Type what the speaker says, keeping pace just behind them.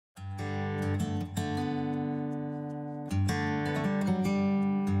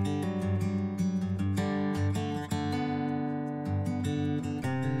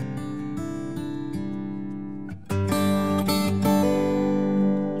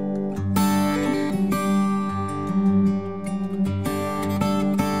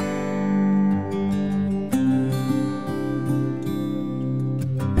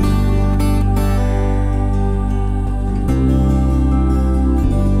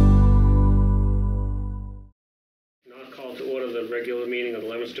regular meeting of the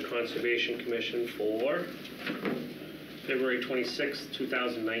Leominster Conservation Commission for February 26,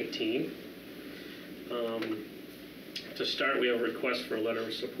 2019. To start, we have a request for a letter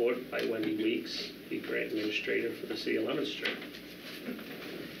of support by Wendy Weeks, the grant administrator for the city of Leominster.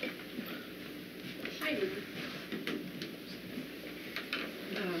 Hi.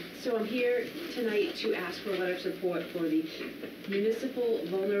 So I'm here tonight to ask for a letter of support for the Municipal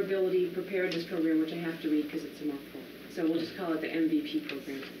Vulnerability Preparedness Program, which I have to read because it's a mouthful. So we'll just call it the MVP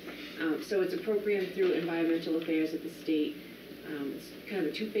program. So it's a program through Environmental Affairs at the state. It's kind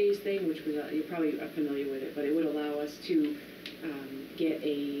of a two-phase thing, which you probably are familiar with it, but it would allow us to get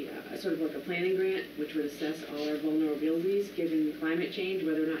a sort of like a planning grant, which would assess all our vulnerabilities given climate change,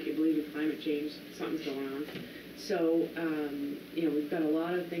 whether or not you believe in climate change, something's going on. So, you know, we've got a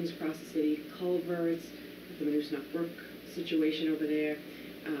lot of things across the city, culverts, the Manusnock Brook situation over there,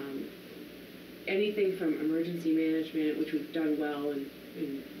 anything from emergency management, which we've done well in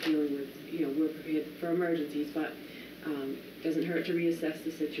dealing with, you know, we're prepared for emergencies, but doesn't hurt to reassess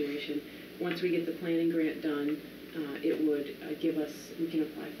the situation. Once we get the planning grant done, it would give us, we can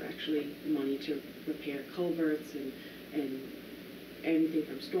apply for actually money to repair culverts and anything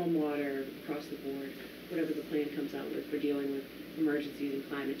from stormwater across the board, whatever the plan comes out with for dealing with emergencies and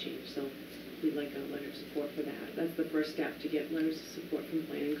climate change. So we'd like a letter of support for that. That's the first step, to get letters of support from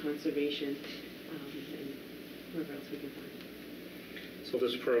planning, conservation, and wherever else we can find. So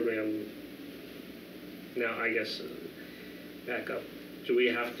this program, now I guess, back up, do we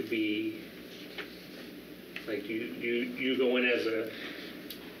have to be, like, you go in as a,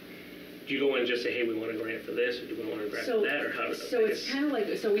 do you go in and just say, hey, we want a grant for this, or do we want a grant for that, or how does it? So it's kind of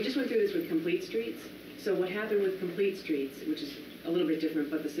like, so we just went through this with Complete Streets. So what happened with Complete Streets, which is a little bit different,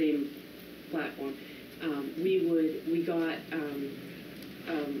 but the same platform, we got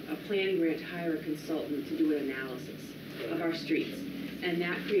a planning grant to hire a consultant to do an analysis of our streets. And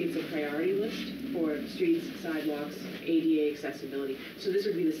that creates a priority list for streets, sidewalks, ADA accessibility. So this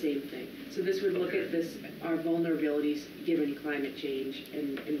would be the same thing. So this would look at this, our vulnerabilities given climate change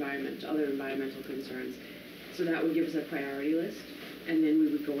and other environmental concerns. So that would give us a priority list, and then we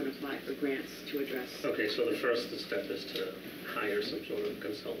would go and apply for grants to address. Okay, so the first step is to hire some sort of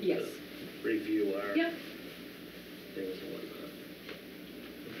consultant to review our things and whatnot.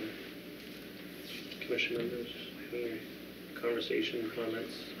 Okay. Commission members, any conversation,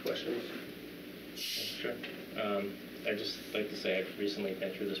 comments, questions? Sure. I'd just like to say I've recently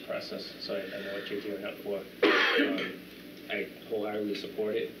been through this process, so I know what you're gearing up for. I wholeheartedly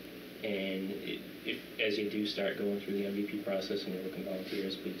support it, and if as you do start going through the MVP process and you're looking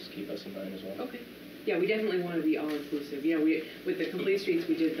volunteers, please keep us in mind as well. Okay. Yeah, we definitely want to be all-inclusive. You know, with the Complete Streets,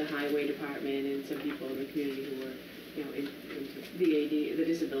 we did the highway department and some people in the community who were, you know, in the the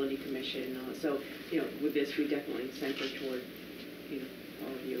Disability Commission. So, you know, with this, we definitely center toward, you know,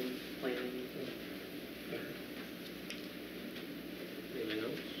 all of you and planning. Anything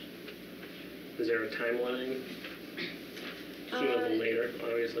else? Is there a timeline? Sooner than later,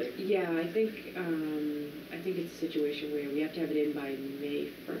 obviously. Yeah, I think it's a situation where we have to have it in by May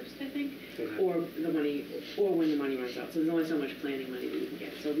 1st, I think, Okay. or when the money runs out. So there's only so much planning money that we can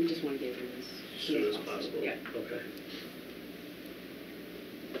get. So we just want to get it in as soon as possible. Yeah. Okay.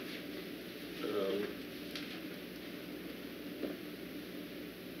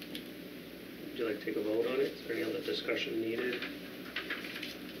 Would you like to take a vote on it? Is there any other discussion needed?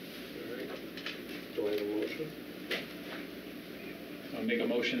 All right. Do I have a motion? I'll make a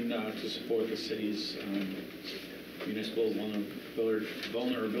motion to support the city's municipal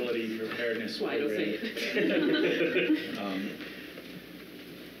vulnerability preparedness program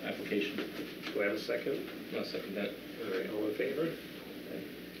application. Do I have a second? I'll second that. All right, all in favor? Okay.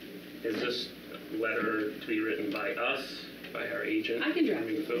 Is this letter to be written by us, by our agent? I can draft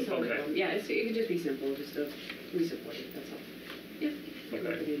it. Okay. Yeah, it can just be simple, just we support it, that's all. Yep.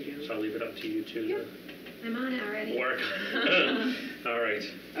 Okay, so I'll leave it up to you two to I'm on it already. work. All right.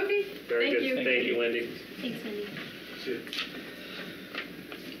 Okay. Very good. Thank you, Wendy. Thanks, Wendy.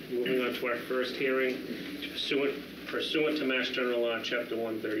 Moving on to our first hearing, pursuant to Mass General Law, Chapter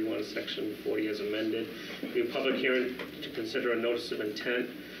 131, Section 40 as amended, the public hearing to consider a notice of intent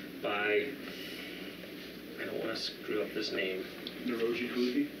by, I don't want to screw up this name. Naroji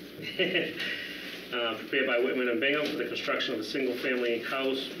Kuzi. Prepared by Whitman and Bingham for the construction of a single-family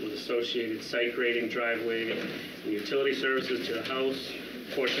house with associated site grading, driveway, and utility services to the house.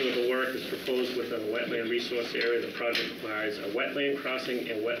 Portion of the work is proposed within a wetland resource area. The project requires a wetland crossing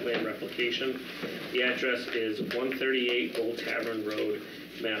and wetland replication. The address is 138 Old Tavern Road,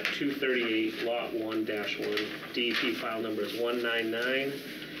 map 238, lot 1-1. DEP file number is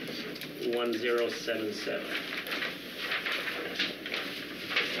 1991077.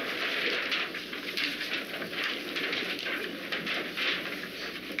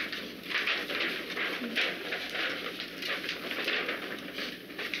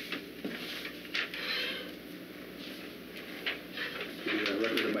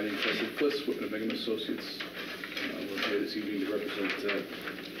 Bliss, Whitman and Bingham Associates. We're here this evening to represent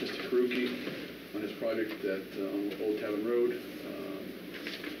Mr. Karuki on his project at on Old Tavern Road.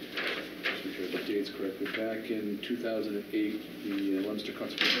 Just make sure I have the dates correctly. Back in 2008, the Leominster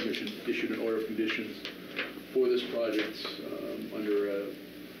Conservation Commission issued an order of conditions for this project under a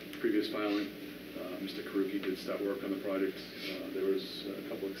previous filing. Mr. Karuki did start work on the project. There was a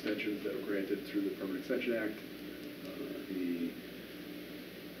couple extensions that were granted through the Permanent Extension Act. The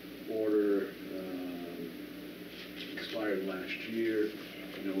order expired last year,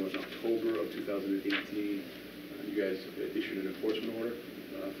 in October of 2018. You guys issued an enforcement order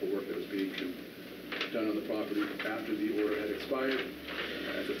for work that was being done on the property after the order had expired.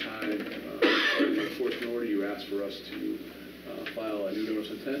 At the time of the enforcement order, you asked for us to file a new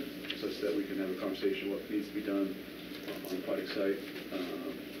notice of intent such that we can have a conversation what needs to be done on the project site.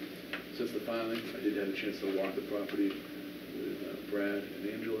 Since the filing, I did have a chance to walk the property with Brad and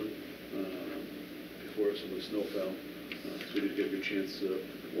Angela before some of the snow fell. So we did get a good chance to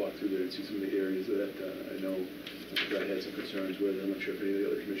walk through there and see some of the areas that I know Brad had some concerns with. I'm not sure if any of the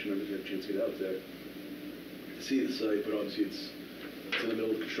other commission members had a chance to get out there to see the site, but obviously it's in the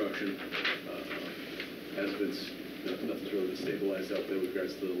middle of construction. Nothing's really been stabilized out there with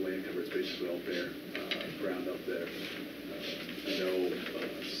regards to the land cover. It's basically all bare ground out there. I know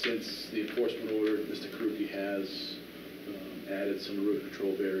since the enforcement order, Mr. Karuki has added some erosion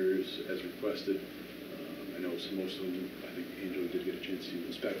control barriers as requested. I know most of them, I think Angela did get a chance to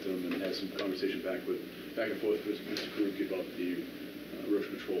inspect them and have some conversation back and forth with Mr. Karuki about the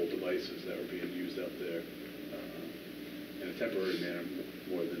erosion control devices that were being used out there in a temporary manner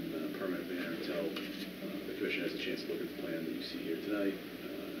more than a permanent manner until the commission has a chance to look at the plan that you see here tonight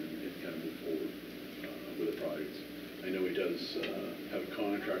and kind of move forward with the project. I know he does have a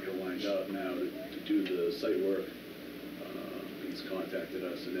contractor lined up now to do the site work. He's contacted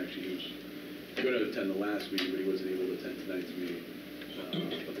us, and actually he was going to attend the last meeting, but he wasn't able to attend tonight's meeting.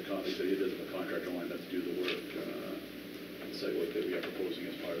 But he said he does have a contractor lined up to do the work, the site work that we are proposing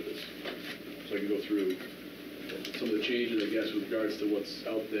as part of this. So I can go through some of the changes, I guess, with regards to what's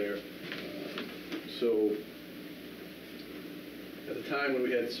out there. So at the time when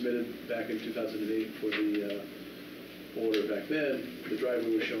we had submitted back in 2008 for the order back then, the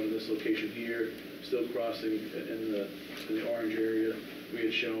driveway was shown in this location here, still crossing in the orange area. We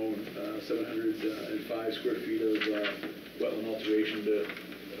had shown 705 square feet of wetland alteration to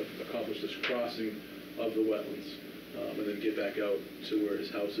accomplish this crossing of the wetlands, and then get back out to where his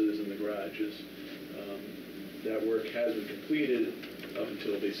house is and the garage is. That work has been completed up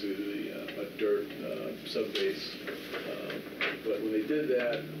until basically a dirt subbase. But when they did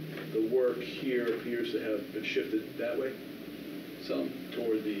that, the work here appears to have been shifted that way, some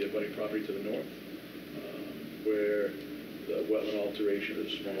toward the abutting property to the north, where the wetland alteration,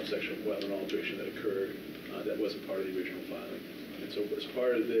 there's a small section of wetland alteration that occurred that wasn't part of the original filing. And so as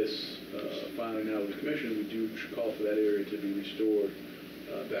part of this filing now with the commission, we do call for that area to be restored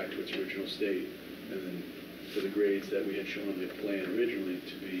back to its original state, and then for the grades that we had shown on the plan originally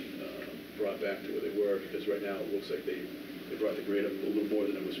to be brought back to where they were, because right now it looks like they brought the grade up a little more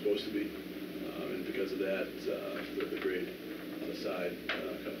than it was supposed to be, and because of that, the grade on the side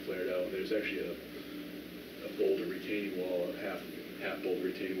kind of flared out. And there's actually a boulder retaining wall, a half boulder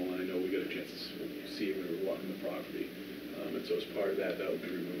retaining wall, and I know we got a chance to see it when we were walking the property. And so as part of that, that would be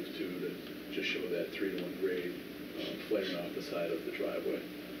removed too, to just show that 3-to-1 grade flaring off the side of the driveway.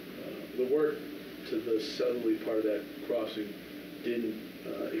 The work to the southerly part of that crossing didn't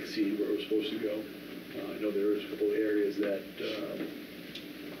exceed where it was supposed to go. I know there was a couple of areas that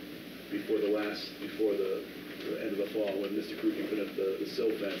before the end of the fall, when Mr. Karuki put up the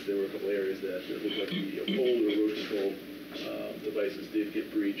sill fence, there were a couple of areas that it looked like the pole or erosion control devices did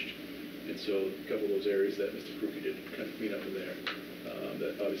get breached. And so a couple of those areas that Mr. Karuki did kind of clean up in there.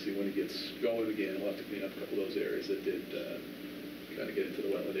 That obviously when he gets going again, he'll have to clean up a couple of those areas that did kind of get into the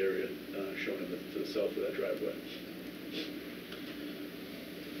wetland area shown to the south of that driveway.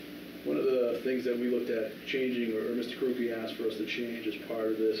 One of the things that we looked at changing, or Mr. Karuki asked for us to change as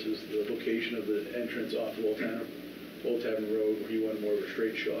part of this, is the location of the entrance off of Old Tavern Road, where he wanted more of a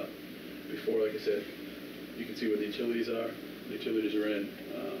straight shot. Before, like I said, you can see where the utilities are. The utilities are in,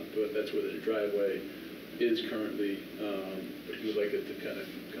 but that's where the driveway is currently. But he would like it to kind of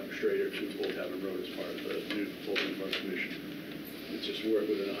come straighter to Old Tavern Road as part of the new Fulton Park Commission. It's just work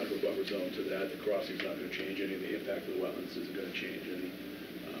within a 100 buffer zone to that. The crossing's not going to change any. The impact of the wetlands isn't going to change any.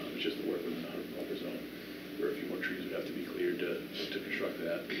 It's just the work within the 100 buffer zone, where a few more trees would have to be cleared to construct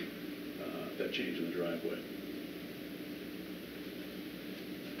that change in the driveway.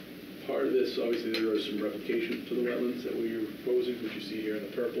 Part of this, obviously, there is some replication to the wetlands that we are proposing, which you see here in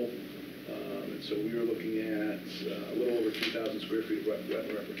the purple. And so we were looking at a little over 2,000 square feet of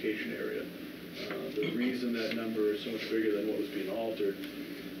wetland replication area. The reason that number is so much bigger than what was being altered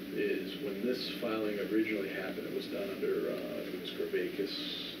is when this filing originally happened, it was done under, I think it was Gervakis,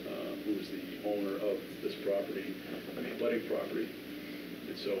 who was the owner of this property, the abutting property.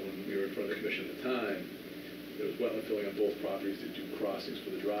 And so when we were in front of the commission at the time, there was wetland filling on both properties to do crossings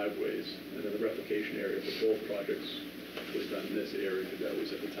for the driveways. And then the replication area for both projects was done in this area because that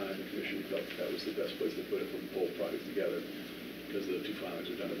was, at the time, the commission felt that was the best place to put it from both projects together because the two filings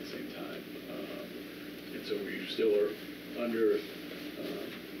were done at the same time. And so we still are under,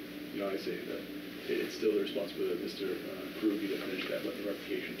 I say that it's still the responsibility of Mr. Kruge to finish that wetland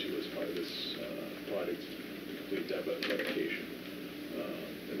replication too as part of this project to complete that wetland replication.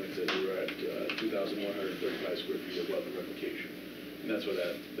 And like I said, we were at 2,135 square feet of wetland replication. And that's why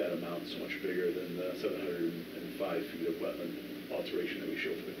that amount is so much bigger than the 705 feet of wetland alteration that we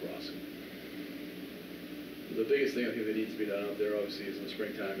show for the crossing. The biggest thing I think that needs to be done out there, obviously, is in the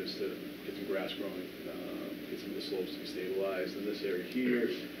springtime, is to get some grass growing, get some of the slopes to be stabilized in this area here,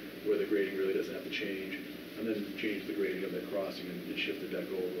 where the grading really doesn't have to change, and then change the grading of that crossing and shift the deck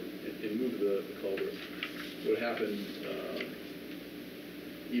over and move the culvert. What happened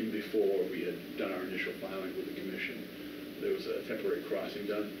even before we had done our initial filing with the commission, there was a temporary crossing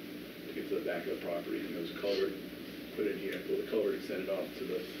done to get to the back of the property, and there was a culvert put in here. Well, the culvert extended off to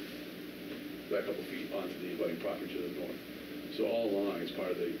that couple feet onto the abutting property to the north. So all along, as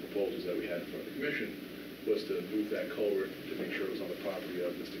part of the proposals that we had in front of the commission, was to move that culvert to make sure it was on the property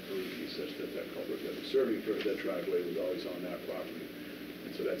of Mr. Kruge, such that that culvert that was serving for that driveway was always on that property.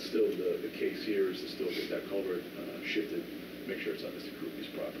 And so that's still the case here, is to still get that culvert shifted, make sure it's on Mr. Kruge's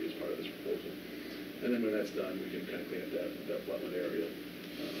property as part of this proposal. And then when that's done, we can kind of clean up that wetland area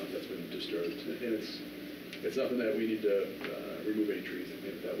that's been disturbed. And it's nothing that we need to remove any trees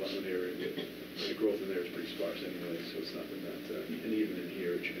in that wetland area. The growth in there is pretty sparse anyway, so it's nothing that, and even in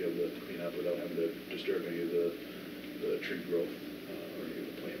here, it should be able to clean up without having to disturb any of the tree growth or any of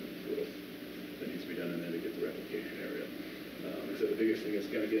the plant growth that needs to be done in there to get the replication area. Like I said, the biggest thing is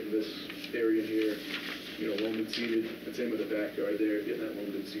kind of getting this area here, loamed and seeded, and same with the backyard there, getting that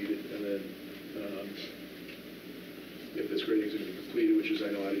loamed and seeded, and then if this grading is going to be completed, which is,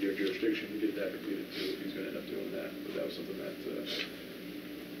 I know, out of your jurisdiction, we get that completed too, if he's going to end up doing that. But that was something that,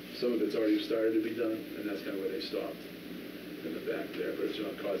 some of it's already started to be done, and that's kind of where they stopped in the back there. But it's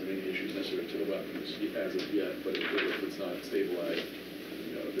not causing any issues necessarily to the wetlands as of yet, but if it's not stabilized,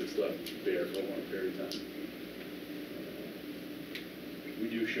 if it's left bare for a long period of time. We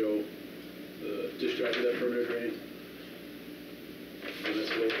do show the discharge of that perimeter drain on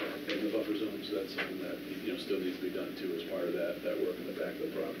this slope in the buffer zone, so that's something that still needs to be done too as part of that work in the back of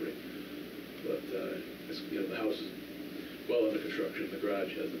the property. But the house is well under construction. The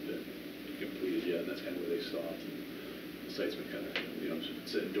garage hasn't been completed yet, and that's kind of where they stopped. And the site's been kind of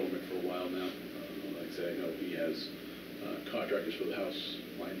sitting dormant for a while now. Like I say, I know he has contractors for the house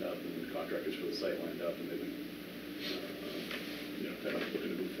lined up and contractors for the site lined up, and they've been kind of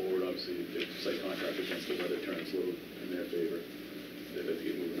looking to move forward. Obviously, the site contractors, once the weather turns a little in their favor, they'd have to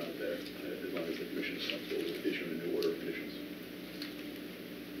get moving out there, as long as the commission is comfortable with issuing a new order of conditions.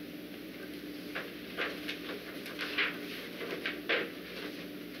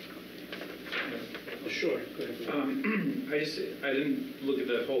 Sure. Go ahead. I didn't look at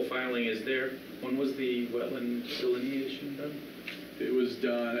the whole filing. When was the wetland delineation done? It was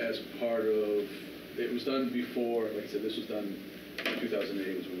done as part of, it was done before, like I said, this was done in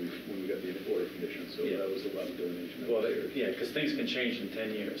 2008 was when we got the order of conditions, so that was the wetland delineation. Well, because things can change in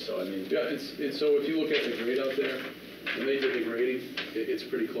 10 years, so I mean. Yeah, so if you look at the grade out there, when they did the grading, it's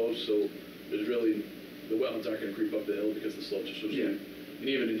pretty close, so there's really, the wetlands aren't going to creep up the hill because the slopes are so steep. And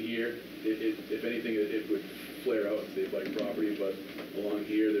even in here, if anything, it would flare out to the abutting property, but along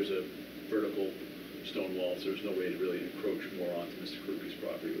here, there's a vertical stone wall, so there's no way to really encroach more onto Mr. Kruge's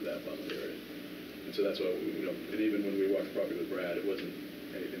property with that wetland area. And so that's why, and even when we walked the property with Brad, it wasn't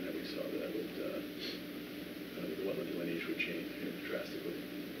anything that we saw that would, the wetland delineation would change drastically.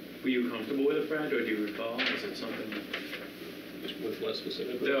 Were you comfortable with it, Brad, or do you recall? Is it something? With what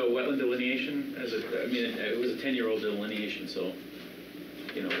specifically? The wetland delineation, it was a 10-year-old delineation, so,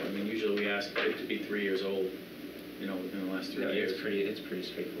 usually we ask it to be 3 years old, within the last 3 years. It's pretty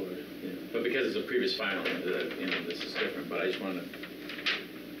straightforward. Yeah. But because it's a previous filing, this is different, but I just wanted to.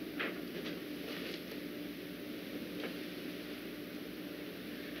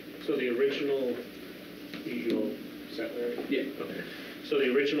 So the original, is that right? Yeah. Okay. So the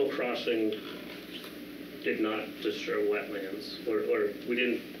original crossing did not disturb wetlands, or we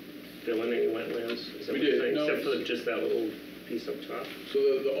didn't fill in any wetlands? Is that We what you're did, saying? no, Except for just that little piece up top? So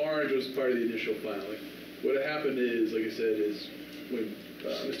the orange was part of the initial filing. What had happened is, like I said, is when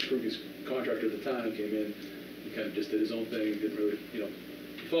Mr. Kruger's contractor at the time came in, he kind of just did his own thing, didn't really, he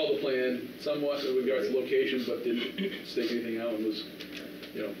followed the plan somewhat in regards to location, but didn't stake anything out and was,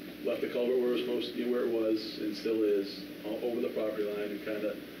 left the culvert where it was supposed to, where it was and still is, over the property line, and kind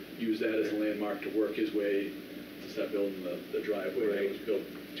of used that as a landmark to work his way to start building the driveway that was built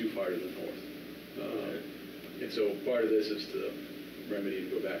too far to the north. And so part of this is to remedy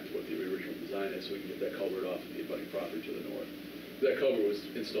and go back to what the original design is, so we can get that culvert off the abutting property to the north. That culvert was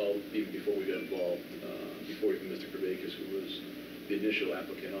installed even before we got involved, before even Mr. Kravakis, who was the initial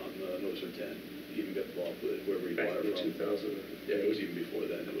applicant on Notice of Intent, even got involved with it, wherever he Back bought in it from. 2000? Yeah, it was even before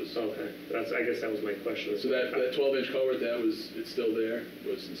then. It was. Okay, I guess that was my question. So that 12-inch culvert, it's still there,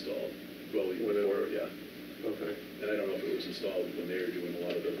 was installed well even before, yeah. Okay. And I don't know if it was installed when they were doing a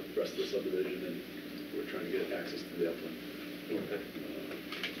lot of the rest of the subdivision and we're trying to get access to the upland. Okay.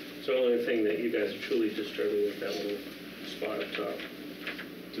 So the only thing that you guys are truly disturbing is that little spot up top.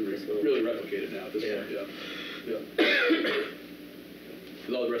 To really replicate it now at this point, yeah.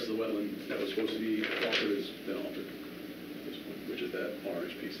 Because all the rest of the wetland that was supposed to be altered has been altered at this point, which is that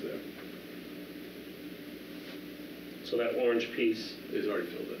orange piece there. So that orange piece, Is already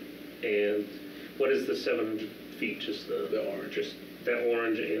filled in. and what is the 700 feet, just The orange. just that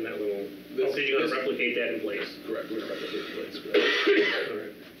orange and that little, This- because you're going this- to replicate that in place? Correct, we're going to replicate the place, correct. All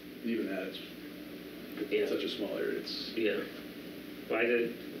right. Even that, Yeah. it's such a small area, it's, Yeah. Well,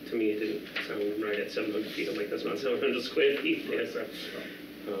 to me, it didn't sound right at 700 feet. I'm like, that's not 700 square feet there, so.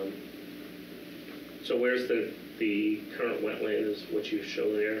 So where's the current wetland is what you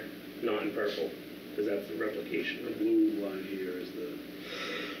show there, not in purple, because that's the replication. the blue line here is the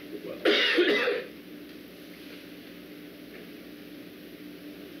wetland.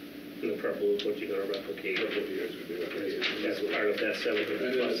 And the purple is what you're going to replicate. Purple here is going to be replicated. That's part of that 700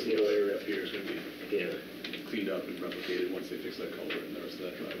 And then plus. this little area up here is going to be Yeah. cleaned up and replicated once they fix that culvert and the rest of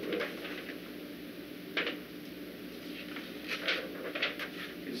that driveway.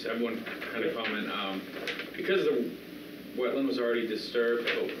 Just have one kind of comment. Because the wetland was already disturbed,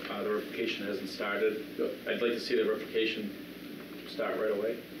 the replication hasn't started. Yep. I'd like to see the replication start right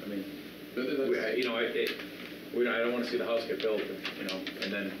away. I mean, But that's- I don't want to see the house get built,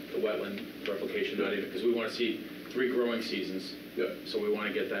 and then the wetland replication not even, because we want to see 3 growing seasons. Yeah. So we want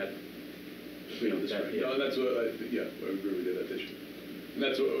to get that. That's right. No, that's what, I agree with you, that they should. And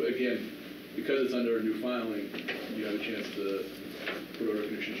that's what, again, because it's under a new filing, you have a chance to put whatever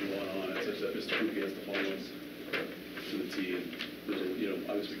conditions you want on it, such that Mr. Kruger has the followings to the T. And there's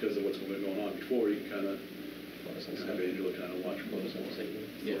obviously because of what's been going on before, you can kind of have Angela kind of watch thoroughly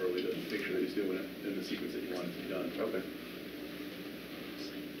to make sure that he's doing it in the sequence that you want it to be done. Okay.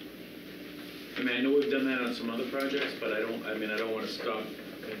 I mean, I know we've done that on some other projects, but I don't want to stop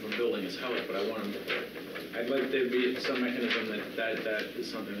him from building his house, but I'd like there to be some mechanism that is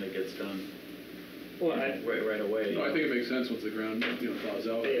something that gets done. Well, right away. No, I think it makes sense once the ground, thaws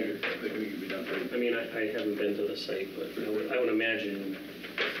out, I think it can be done pretty. I mean, I haven't been to the site, but I would imagine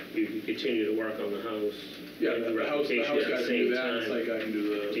you continue to work on the house. Yeah, and the house replication guy at the can same do that, it's time. like I can do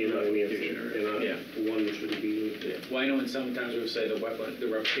the Do you know what I mean? replication area. They're not, Yeah. one shouldn't be. Well, I know in sometimes we say the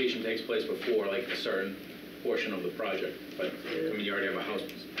replication takes place before, like, a certain portion of the project, but, I mean, you already have a house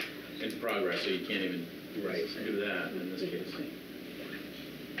in progress, so you can't even Right. do that in this case.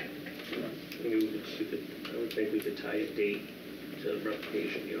 I mean, I would think we could tie a date to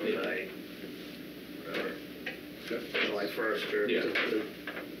replication, Yeah. by whatever, Okay. July 1st or Yeah.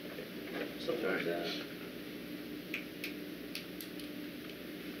 something like that.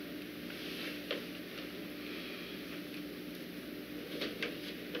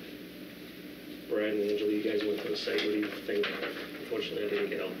 Brad and Angela, you guys went to the site, what do you think? Unfortunately, I didn't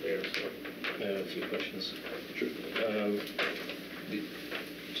get out there, so. I have a few questions. Sure.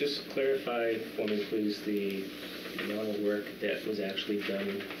 Just clarify for me, please, the amount of work that was actually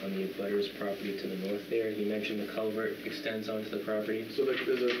done on the abutter's property to the north there. You mentioned the culvert extends onto the property. So there's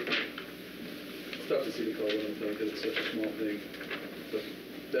it's tough to see the color, I think, because it's such a small thing. But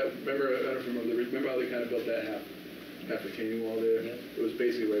that, remember, I don't remember how they kind of built that half retaining wall there? Yeah. It was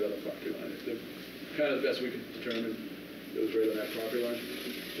basically right on the property line. Kind of the best we could determine, it was right on that property line.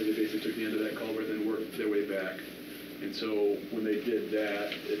 So they basically took the end of that culvert, then worked their way back. And so when they did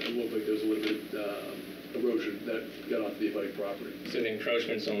that, it looked like there was a little bit erosion that got onto the abutting property. So the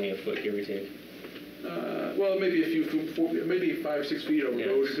encroachment's only a foot, give or take? Well, maybe a few, maybe 5 or 6 feet of Yeah.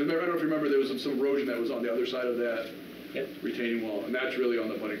 erosion. 'Cause I don't know if you remember, there was some erosion that was on the other side of that Yep. retaining wall, and that's really on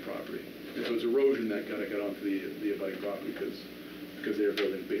the abutting property. And so it's erosion that kind of got onto the abutting property because they were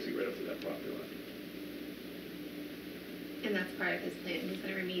building basically right up to that property line. And that's part of his plan, he's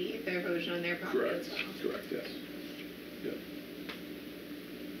gonna remediate the erosion on their property as Correct, well. correct, yes. Yeah.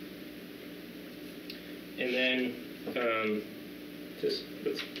 And then, just,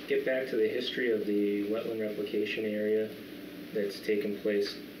 let's get back to the history of the wetland replication area that's taken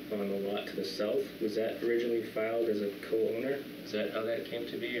place on the lot to the south. Was that originally filed as a co-owner? Is that how that came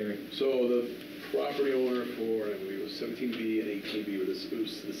to be, or? So the property owner for, I believe it was 17B and 18B were it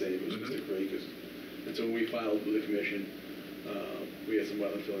was the same, it was Mr. Craig. And so when we filed with the commission, we had some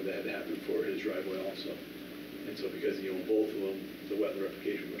wetland filling that had to happen for his driveway also. And so because he owned both of them, the wetland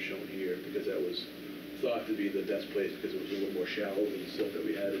replication was shown here because that was thought to be the best place because it was a little more shallow than the slope that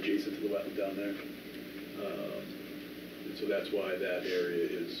we had adjacent to the wetland down there. And so that's why that area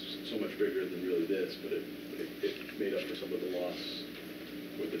is so much bigger than really this, but it made up for some of the loss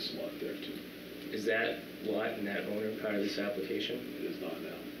with this lot there too. Is that lot and that owner part of this application? It is not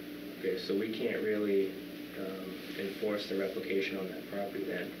now. Okay, so we can't really enforce the replication on that property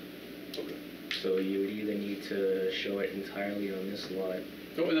then. Okay. So you would either need to show it entirely on this lot.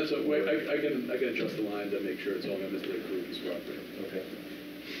 Oh, and that's, I can adjust the line to make sure it's all members that approve this property. Okay.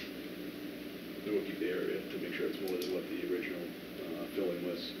 And we'll keep the area to make sure it's more than what the original filling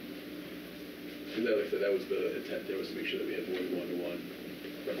was. Because like I said, that was the intent there, was to make sure that we had more than one-to-one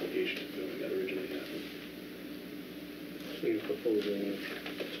replication of filling that originally happened. So you're proposing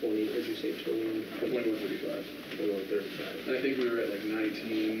 20, what did you say, 20? 2135. 2135. And I think we were at like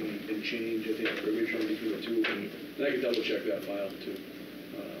 19 and change, I think, originally between the two of them. And I can double check that file too.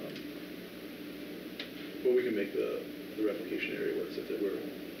 But we can make the replication area work so that we're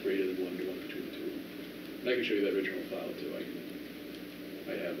greater than 1-to-1 between the two of them. And I can show you that original file too.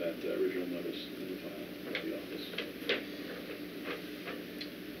 I have that original notice in the file at the office.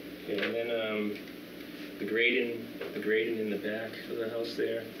 Okay, and then the grading in the back of the house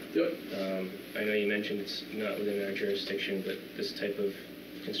there. Yep. I know you mentioned it's not within our jurisdiction, but this type of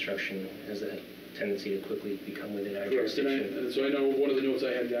construction has a tendency to quickly become within our Correct, jurisdiction. and so I know one of the notes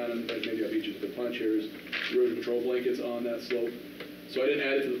I had down, and maybe I'll beat you to the punch here, is erosion control blankets on that slope. So I didn't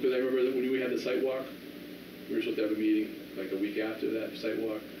add it to the, because I remember that when we had the site walk, we were supposed to have a meeting like a week after that site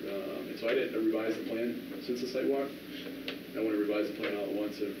walk, and so I didn't revise the plan since the site walk. I want to revise the plan all at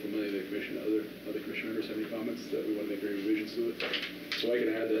once, and from any of the commission, other commission members have any comments that we want to make any revisions to it. So I can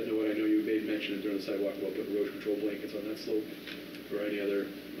add that note. I know you made mention during the site walk about putting erosion control blankets on that slope, or any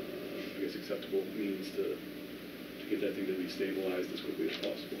other, I guess, acceptable means to get that thing to be stabilized as quickly as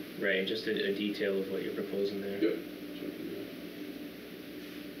possible. Right, just a detail of what you're proposing there. Good.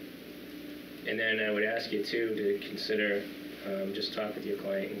 And then I would ask you too to consider, just talk with your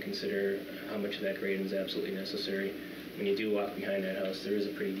client and consider how much of that grading is absolutely necessary. When you do walk behind that house, there is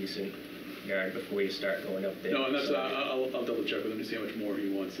a pretty decent yard before you start going up there. No, and that's, So- I'll double check with him to see how much more he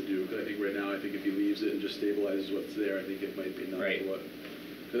wants to do, because I think right now, I think if he leaves it and just stabilizes what's there, I think it might be enough Right. for what,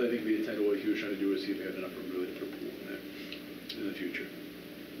 because I think the intent of what he was trying to do is see if we had enough room really to put a pool in there in the future,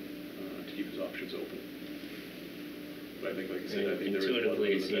 to keep his options open. But I think, like I said, I think there is.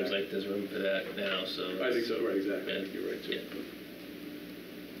 Intuitively, it seems like there's room for that now, so. I think so, right, exactly, I Yeah. think you're right too. Yeah.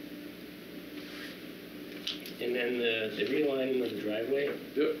 And then the relining of the driveway,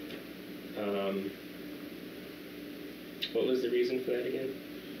 Yep. what was the reason for that again?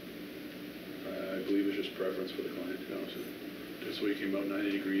 I believe it's just preference for the client, to be honest with you. Just so he came out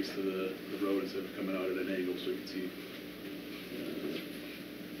 90 degrees to the road instead of coming out at an angle, so you can see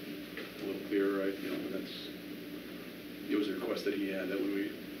a little clearer, right? You know, and it was a request that he had, that when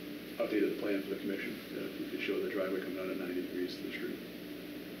we updated the plan for the commission, that if we could show the driveway coming out at 90 degrees to the street.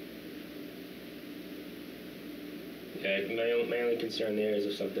 Yeah, my only concern there is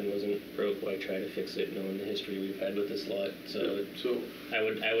if something wasn't broke, why try to fix it, knowing the history we've had with this lot. So So, I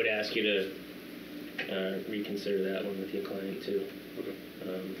would ask you to reconsider that one with your client too. okay.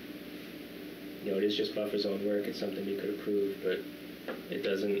 You know, it is just buffer zone work. It's something you could approve, but it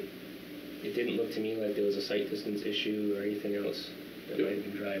didn't look to me like there was a site distance issue or anything else that Yep. might have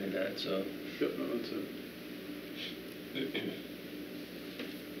been driving that. So. Yep, no, that's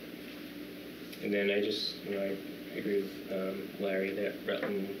And then I agree with Larry that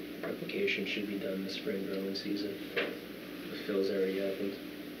Rutland replication should be done this spring growing season. The fill's already happened.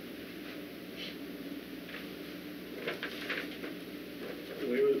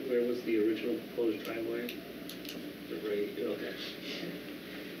 Where was the original proposed driveway? Right, okay.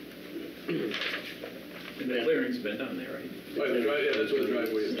 And the clearing's been done there, right? Oh, yeah, that's where the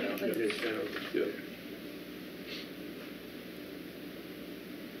driveway is now. It is now. Yeah.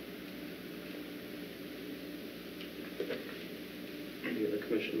 Any other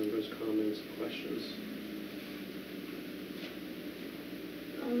commission members, comments, questions?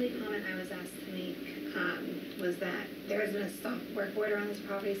 The only comment I was asked to make was that there has been a stop work order on this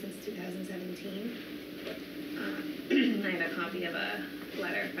property since 2017. I have a copy of a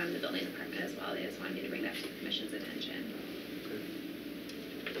letter from the building department as well. They just wanted me to bring that to the commission's attention.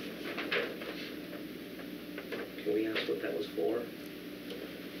 Can we ask what that was for?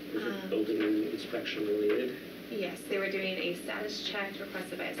 Was it building inspection related? Yes, they were doing a status check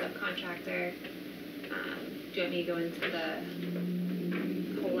requested by a subcontractor. Do you want me to go into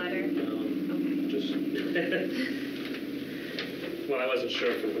the whole letter? Just, well, I wasn't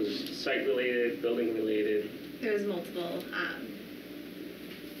sure if it was site related, building related. There was multiple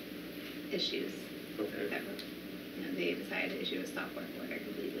issues. Okay. That were, they decided to issue a stop work order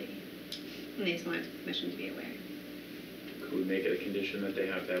completely. And they just wanted the commission to be aware. Could we make it a condition that they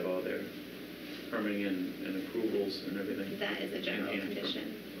have to have all their permitting and approvals and everything? That is a general Yeah.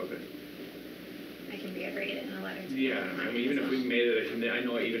 condition. Okay. I can reiterate it in a letter. To Yeah, the I mean, even if we made it a condition, I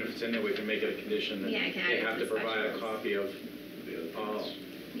know even if it's in there, we can make it a condition that Yeah, I can add they it have to to the provide a specials. copy of all.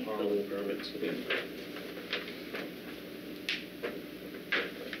 Yeah. Building permits. Yeah.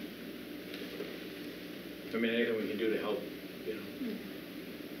 I mean, anything we can do to help, you know.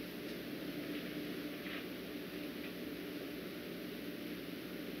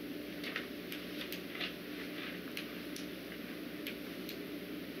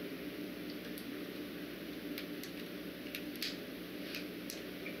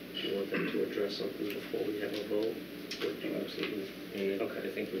 Do you want them to address something before we have a vote? Or do you absolutely? And Okay.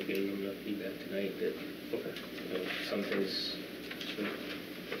 I think we're getting enough feedback tonight that Okay. some things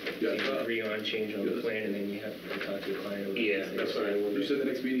Yeah, you agree on, change on the plan, and then you have to talk to your client about Yeah, things. that's what I wondered. You said the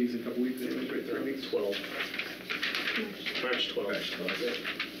next meeting is in a couple weeks, anyways, right, 3 weeks? 12. March 12th. March 12th.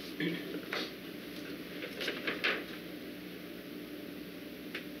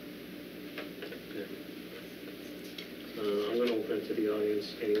 I'm going to open it to the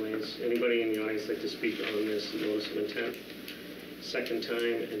audience anyways. Anybody in the audience like to speak on this notice of intent? Second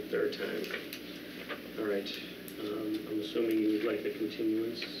time and third time. All right. I'm assuming you would like the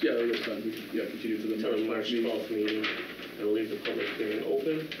continuance Yeah, that's fine, we can, continue to the to the March meeting. 12th meeting. I will leave the public hearing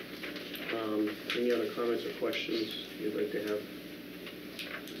open. Any other comments or questions you'd like to have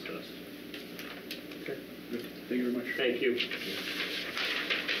discussed? Okay. Good. Thank you very much. Thank you.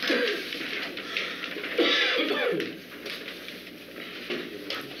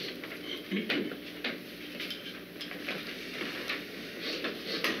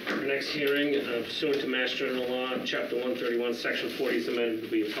 Our next hearing, pursuant to Mass General Law, Chapter 131, Section 40 is amended to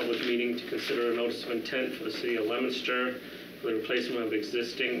be a public meeting to consider a notice of intent for the city of Leominster for the replacement of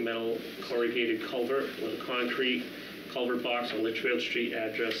existing metal corrugated culvert with a concrete culvert box on Litchfield Street,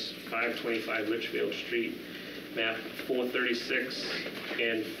 address 525 Litchfield Street, map 436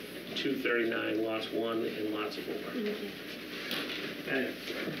 and 239, lots 1 and lots 4. Hi,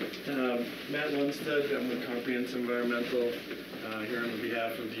 Matt Lundstedt, I'm with Comprehensive Environmental, here on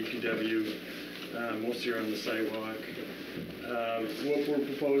behalf of DPW. Most of you are on the sidewalk. What we're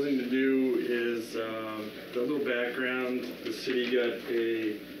proposing to do is, a little background, the city got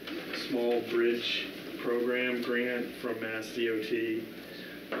a small bridge program grant from Mass DOT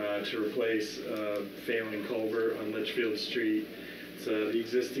to replace a failing culvert on Litchfield Street. So the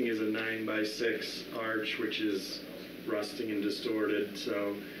existing is a 9x6 arch, which is rusting and distorted,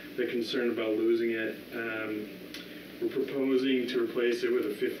 so they're concerned about losing it. We're proposing to replace it with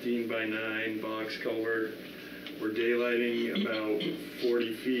a 15x9 box culvert. We're daylighting about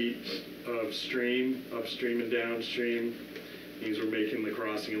 40 feet of stream, upstream and downstream. Means we're making the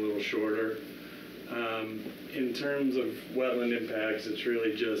crossing a little shorter. In terms of wetland impacts, it's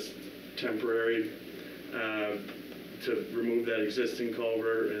really just temporary to remove that existing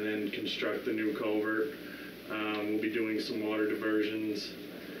culvert and then construct the new culvert. We'll be doing some water diversions,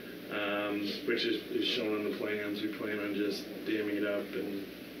 which is shown on the plans. We plan on just damming it up and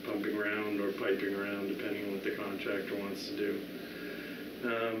pumping around or piping around, depending on what the contractor wants to do.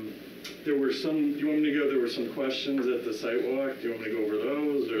 There were some, do you want me to go, there were some questions at the site walk. Do you want me to go over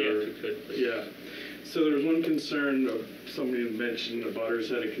those? Or? Yeah, if you could, please. Yeah. So there was one concern, somebody had mentioned the butters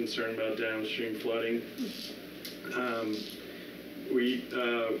had a concern about downstream flooding. We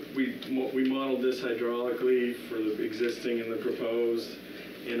modeled this hydraulically for the existing and the proposed,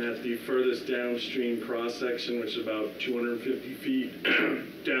 and at the furthest downstream cross-section, which is about 250 feet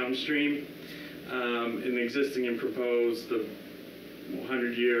downstream, in the existing and proposed, the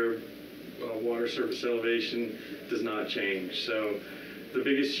 100-year water surface elevation does not change. So the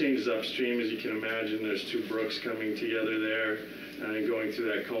biggest change is upstream. As you can imagine, there's two brooks coming together there and going through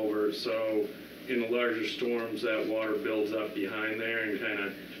that culvert. So in the larger storms, that water builds up behind there and kind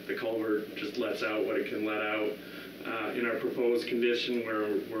of the culvert just lets out what it can let out. in our proposed condition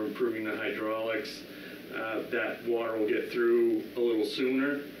where we're improving the hydraulics, that water will get through a little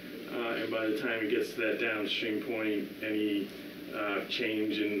sooner, and by the time it gets to that downstream point, any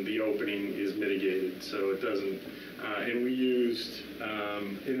change in the opening is mitigated, so it doesn't. And we used,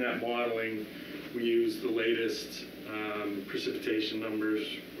 in that modeling, we used the latest precipitation numbers,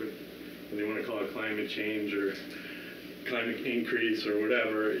 whether they want to call it climate change or climate increase or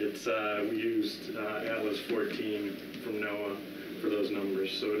whatever. It's we used Atlas 14 from NOAA for those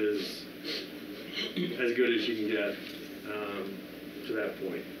numbers, so it is as good as you can get to that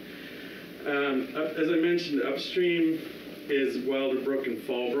point. As I mentioned, upstream is Wilder Brook and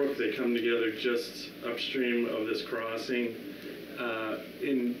Fallbrook. They come together just upstream of this crossing.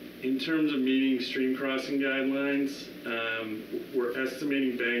 In terms of meeting stream crossing guidelines, we're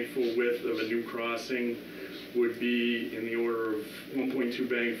estimating bankful width of a new crossing would be in the order of 1.2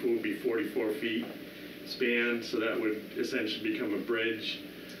 bankful would be 44 feet span, so that would essentially become a bridge.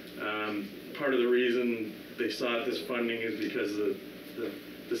 Part of the reason they sought this funding is because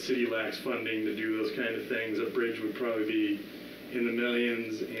the city lacks funding to do those kind of things. A bridge would probably be in the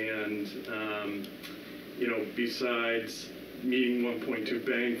millions, and you know, besides meeting 1.2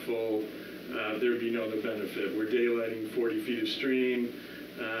 bankful, there'd be no other benefit. We're daylighting 40 feet of stream.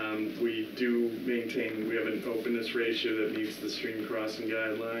 We do maintain, we have an openness ratio that meets the stream crossing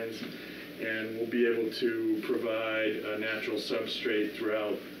guidelines, and we'll be able to provide a natural substrate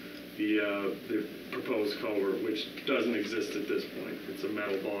throughout the proposed culvert, which doesn't exist at this point. It's a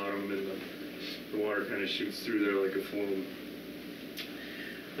metal bottom, and the water kind of shoots through there like a flume.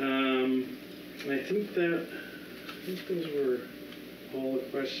 I think those were all the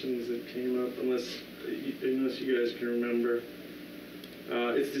questions that came up, unless you guys can remember.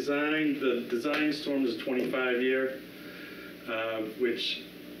 It's designed, the design storm is 25-year, which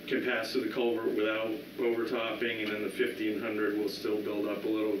can pass through the culvert without overtopping, and then the 1500 will still build up a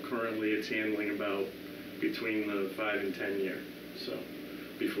little. Currently, it's handling about between the 5 and 10 year, so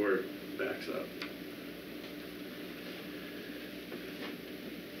before it backs up.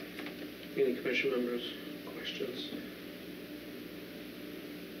 Any commission members, questions?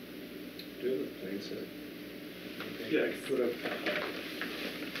 Do the plan set? Yeah, I can put up.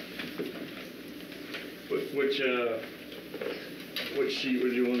 Which sheet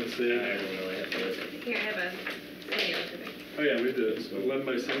would you want to see? I don't really have to look. Here, I have a, I need to look Oh yeah, we did. So 11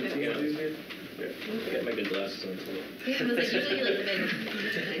 by 17. Yeah. These days? I got my good glasses on too. Yeah, I was like, usually you like the big one.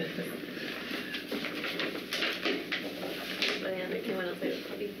 But yeah, anyone else have a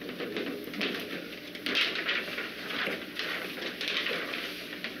copy?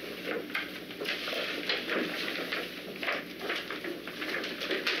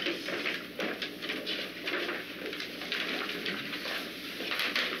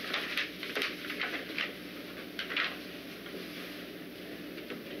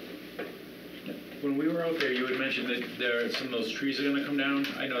 When we were out there, you had mentioned that some of those trees are gonna come down.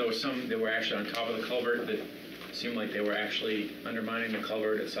 I know there was some that were actually on top of the culvert that seemed like they were actually undermining the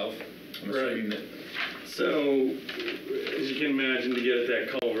culvert itself. I'm assuming that. So, as you can imagine, to get at that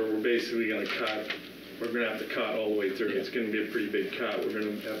culvert, we're basically going to cut. We're going to have to cut all the way through. Yeah. It's going to be a pretty big cut. We're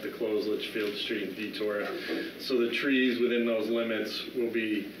going to have to close Litchfield Street and detour it. So the trees within those limits will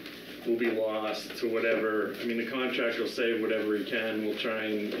be lost to whatever. I mean, the contractor will save whatever he can. We'll try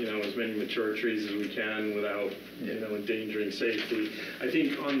and, you know, as many mature trees as we can without, you know, endangering safety. I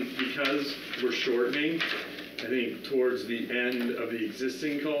think because we're shortening, I think towards the end of the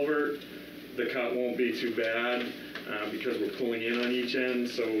existing culvert, the cut won't be too bad because we're pulling in on each end.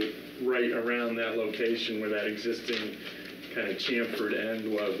 So right around that location where that existing kind of chamfered end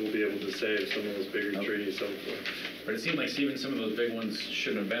was, we'll be able to save some of those bigger trees. Hopefully. But it seemed like even some of those big ones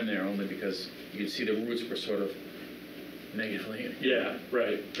shouldn't have been there, only because you could see the roots were sort of negatively. Yeah,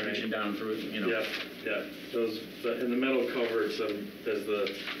 right. Reaching down through, you know. Yeah, yeah. In the metal culverts, as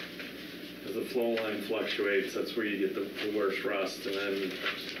the flow line fluctuates, that's where you get the worst rust, and then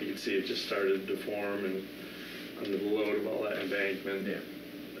you can see it just started to deform and under the load of all that embankment. Yeah.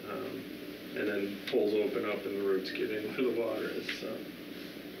 And then pulls open up and the roots get in where the water is. So.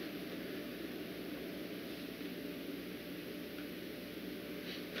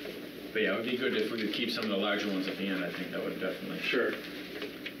 But yeah, it would be good if we could keep some of the larger ones at the end. I think that would definitely. Sure.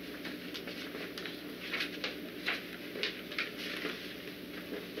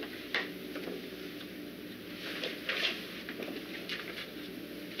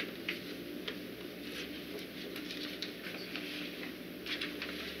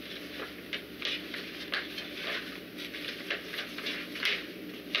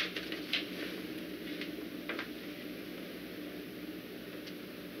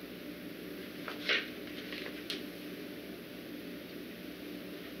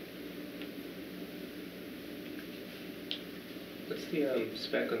 What's the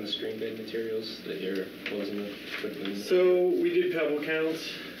spec on the stream bed materials that you're proposing to put in? So we did pebble counts.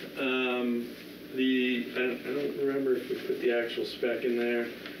 I don't remember if we put the actual spec in there.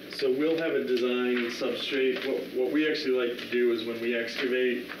 So we'll have a design substrate. What we actually like to do is when we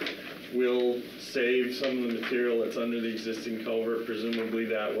excavate, we'll save some of the material that's under the existing culvert. Presumably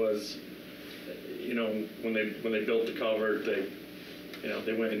that was, when they built the culvert,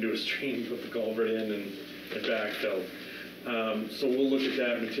 they went into a stream, put the culvert in, and backfilled. So we'll look at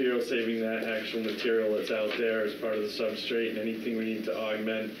that material, saving that actual material that's out there as part of the substrate, and anything we need to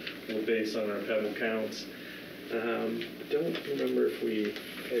augment, we'll base on our pebble counts. I don't remember if we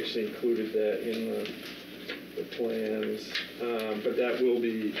actually included that in the plans, but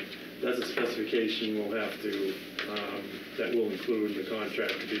that's a specification we'll have to, that will include in the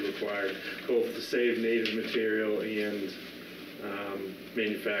contract to be required, both to save native material and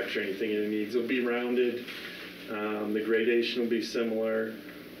manufacture anything it needs. It'll be rounded. The gradation will be similar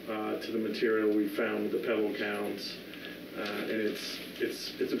to the material we found with the pebble counts, and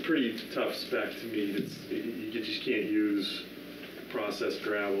it's a pretty tough spec to meet. You just can't use processed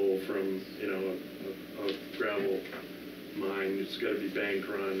gravel from a gravel mine. It's got to be bank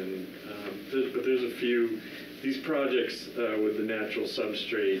run, but there's a few. These projects with the natural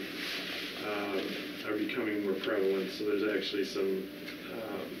substrate are becoming more prevalent. So there's actually some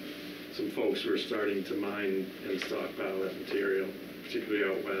folks who are starting to mine and stockpile that material, particularly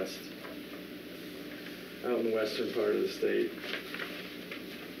out west, out in the western part of the state.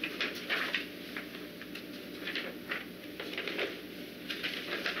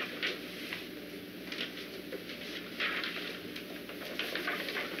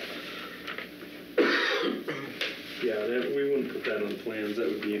 Yeah, we wouldn't put that on plans. That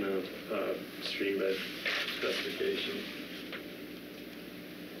would be in a stream bed specification.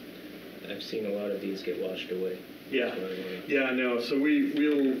 I've seen a lot of these get washed away. Yeah, no. So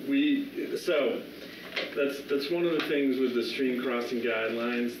so that's one of the things with the stream crossing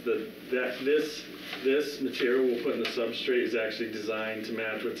guidelines, that this material we'll put in the substrate is actually designed to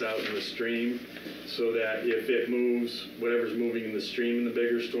match what's out in the stream, so that if it moves, whatever's moving in the stream in the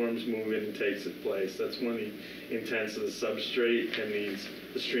bigger storms move in and takes its place. That's one of the intents of the substrate, and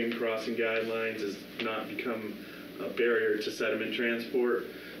the stream crossing guidelines is not become a barrier to sediment transport.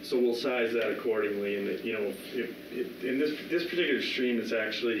 So we'll size that accordingly, and in this particular stream, it's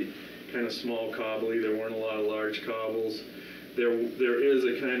actually kind of small cobbly. There weren't a lot of large cobbles. There is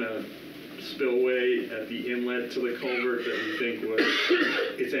a kind of spillway at the inlet to the culvert that we think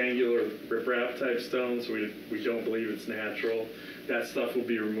it's angular riprap type stone, so we don't believe it's natural. That stuff will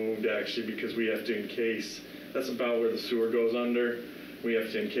be removed actually because we have to encase. That's about where the sewer goes under. We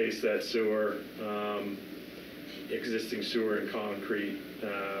have to encase that sewer. Existing sewer in concrete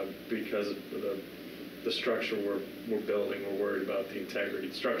because of the structure we're building. We're worried about the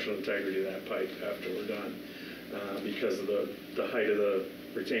structural integrity of that pipe after we're done because of the height of the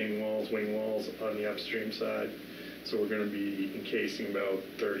retaining walls, wing walls on the upstream side. So we're going to be encasing about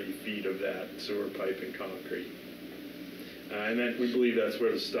 30 feet of that sewer pipe in concrete. And then we believe that's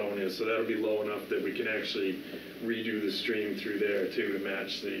where the stone is, so that'll be low enough that we can actually redo the stream through there too to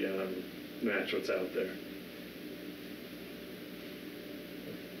match what's out there.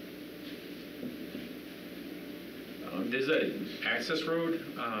 There's an access road.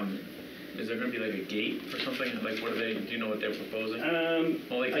 Is there going to be like a gate or something? Like, what do you know what they're proposing?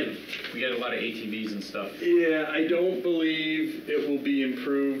 We get a lot of ATVs and stuff. Yeah, I don't believe it will be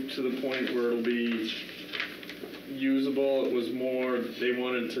improved to the point where it'll be usable. It was more, they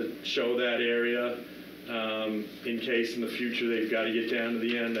wanted to show that area in case in the future they've got to get down to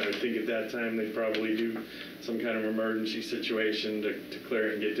the end. I would think at that time they'd probably do some kind of emergency situation to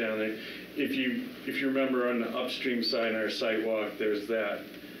clear it and get down there. If you remember on the upstream side, our site walk, there's that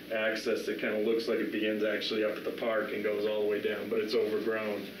access that kind of looks like it begins actually up at the park and goes all the way down, but it's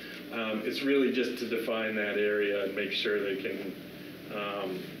overgrown. It's really just to define that area and make sure they can.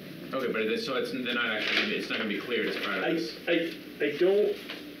 Okay, but it's not going to be cleared as part of this. I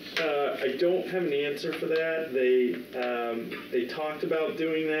don't have an answer for that. They talked about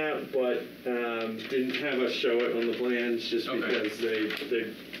doing that, but didn't have us show it on the plans just because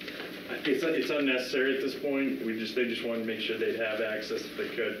it's unnecessary at this point. They just wanted to make sure they'd have access if they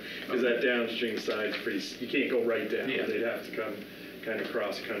could, because that downstream side's you can't go right down. Yeah. They'd have to come kind of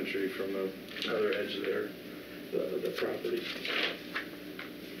cross country from the other edge of the property.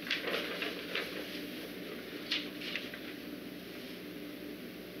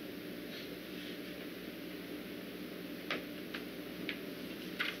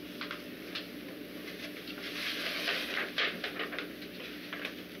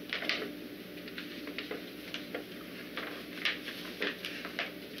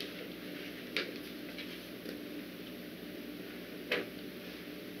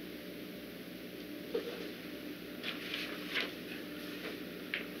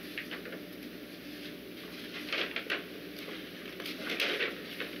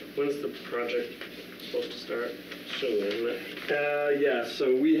 When's the project supposed to start? Soon, isn't it? Yeah,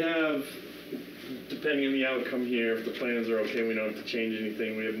 so we have, depending on the outcome here, if the plans are okay, we don't have to change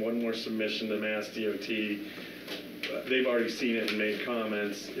anything. We have one more submission to Mass DOT. They've already seen it and made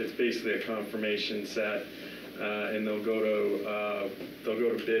comments. It's basically a confirmation set, and they'll go to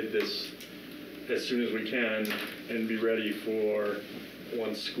bid this as soon as we can and be ready for,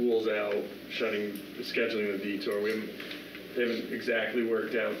 once school's out, scheduling the detour. They haven't exactly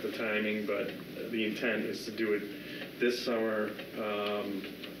worked out the timing, but the intent is to do it this summer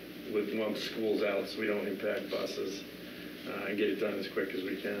once school's out, so we don't impact buses, and get it done as quick as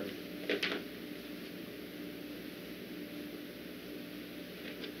we can.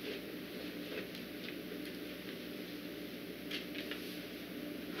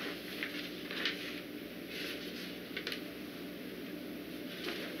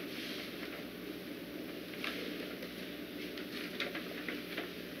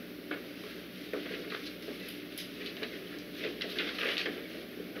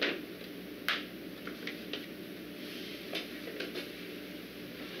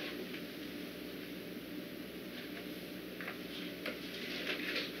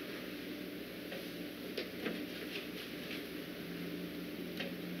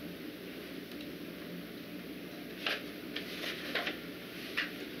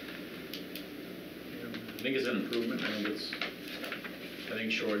 I think it's an improvement. I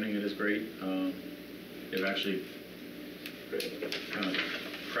think shortening it is great. They've actually kind of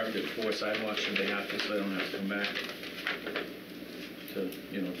prepped it for sidewalks should they have to, so they don't have to come back to,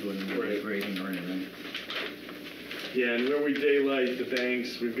 do any grading or anything. Yeah, and where we daylight the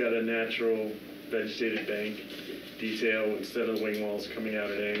banks, we've got a natural vegetated bank detail. Instead of wing walls coming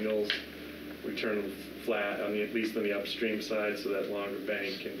out at angles, we turn them flat, at least on the upstream side, so that longer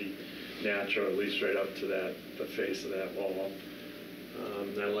bank can be natural, at least right up to the face of that wall.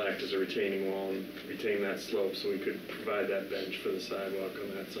 That'll act as a retaining wall and retain that slope, so we could provide that bench for the sidewalk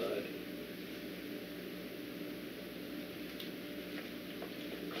on that side.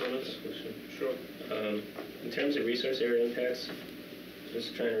 Comments? Sure. In terms of resource area impacts,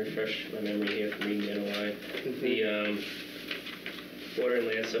 just trying to refresh my memory here from reading the NOI. The water and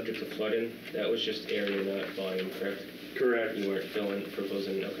land subject to flooding, that was just area, not volume, correct? Correct. You weren't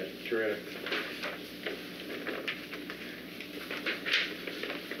proposing, okay. Correct.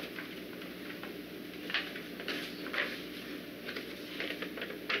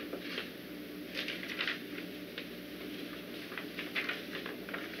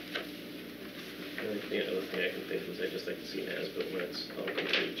 The other thing I can think is I'd just like to see an as-built when it's all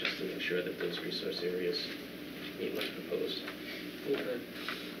complete, just to make sure that those resource areas meet what's proposed. Okay.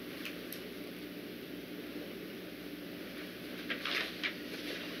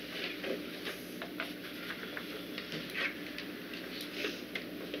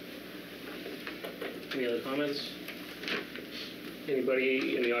 Any other comments?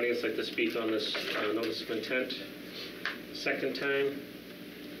 Anybody in the audience like to speak on this notice of intent? Second time?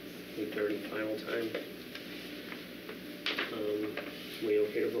 And third and final time? We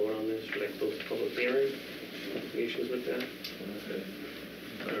okay to vote on this? Should I close the public hearing? Any issues with that? Okay.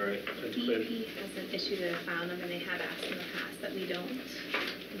 All right. I declare- DEP hasn't issued a file number. They have asked in the past that we don't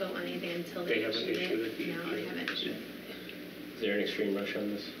vote on anything until They they haven't issue issued it. it. No, they haven't issued it. Is there an extreme rush on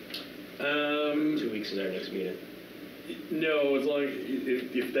this? 2 weeks is our next meeting. No, as long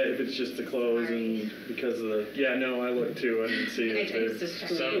if it's just to close and because of the I looked too. I didn't see it. I was just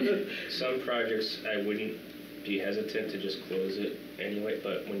checking. Some projects I wouldn't be hesitant to just close it anyway,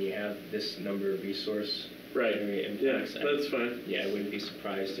 but when you have this number of resource Right. area Yeah, impacts, that's fine. I wouldn't be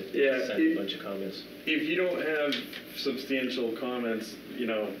surprised if Yeah, they send a bunch of comments. If you don't have substantial comments,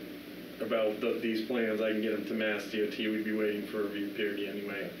 about these plans, I can get them to Mass DOT. We'd be waiting for a review period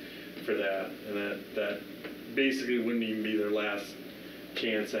anyway for that, and that basically wouldn't even be their last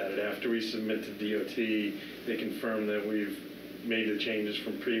chance at it. After we submit to DOT, they confirm that we've made the changes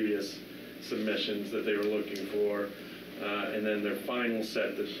from previous submissions that they were looking for, and then their final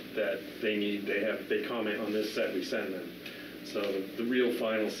set that they need, they comment on this set we send them. So the real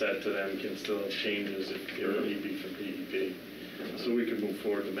final set to them can still have changes if it need be from DEP. So we can move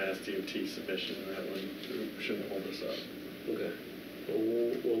forward to Mass DOT submission, and that one shouldn't hold us up. Okay.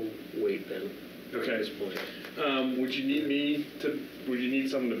 Well, we'll wait then. Okay. At this point. Would you need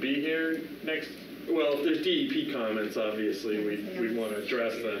someone to be here next? Well, if there's DEP comments, obviously, we'd want to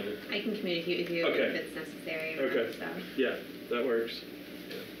address them. I can communicate with you Okay. if it's necessary. Okay. So. Yeah, that works.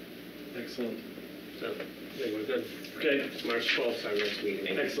 Excellent. So, I think we're good. Okay, March 12th, our next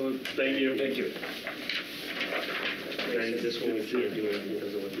meeting. excellent. Thank you. Thank you. And this one we can't do anything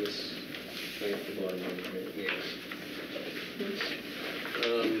because of what this, Right at the bottom of it, right?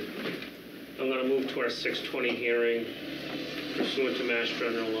 yeah. to our 6:20 hearing pursuant to Mass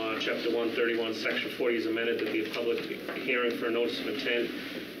General Law, Chapter 131, Section 40 is amended to be a public hearing for a notice of intent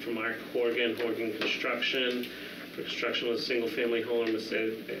from Mark Horgan, Horgan Construction, for construction of a single-family home,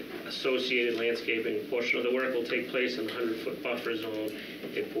 associated landscaping. A portion of the work will take place in the 100-foot buffer zone,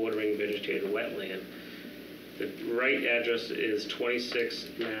 a bordering vegetated wetland. The right address is 26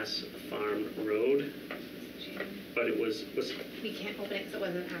 Mass Farm Road, but it was We can't open it because it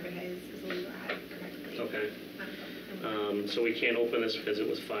wasn't advertised as a legal ad correctly. okay. So we can't open this because it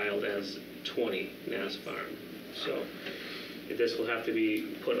was filed as 20 Mass Farm. So this will have to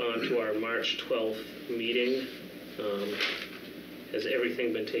be put on to our March 12th meeting. Has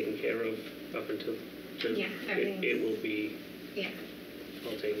everything been taken care of up until? Yeah, everything's. It will be Yeah.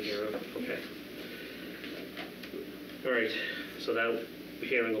 all taken care of, okay. All right, so that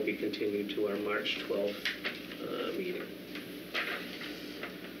hearing will be continued to our March 12th meeting.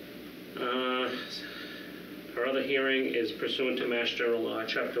 Our other hearing is pursuant to Mass General Law,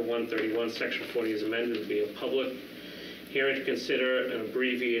 Chapter 131, Section 40 is amended to be a public hearing to consider an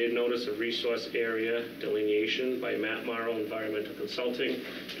abbreviated notice of resource area delineation by Matt Morrow Environmental Consulting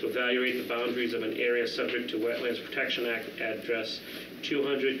to evaluate the boundaries of an area subject to Wetlands Protection Act address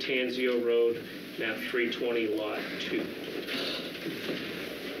 200 Tanzio Road, map 320, lot 2.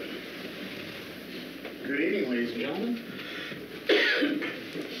 Good evening, ladies and gentlemen.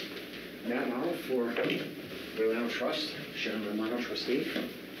 Matt Morrow for Leominster Trust, Sharon Romano, trustee.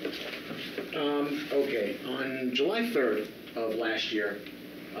 Okay, on July 3rd of last year,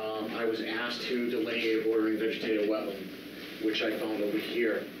 I was asked to delineate a bordering vegetated wetland, which I found over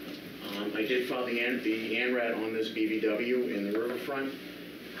here. I did file the ANRAD on this BVW in the riverfront.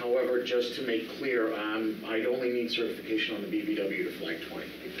 However, just to make clear, I'd only need certification on the BVW to flag 20,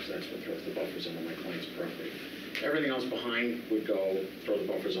 because that's what throws the buffer zone on my client's property. Everything else behind would go throw the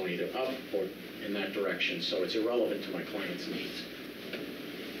buffer zone either up or in that direction, so it's irrelevant to my client's needs.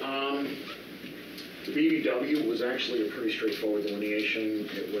 The BVW was actually a pretty straightforward delineation.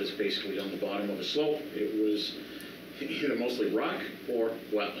 It was basically on the bottom of a slope. It was either mostly rock or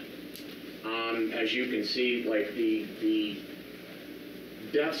wetland. As you can see, like the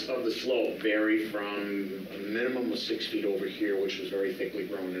depths of the slope vary from a minimum of 6 feet over here, which was very thickly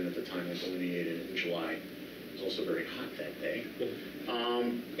grown in at the time I delineated it in July. It was also very hot that day.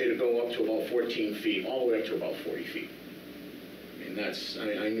 It'll go up to about 14 feet, all the way up to about 40 feet. I mean, that's,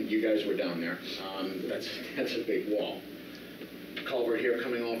 you guys were down there. That's a big wall. Culvert here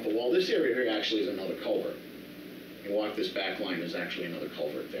coming off the wall. This area here actually is another culvert. You walk this back line, there's actually another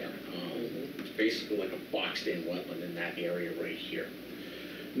culvert there. It's basically like a boxed-in wetland in that area right here.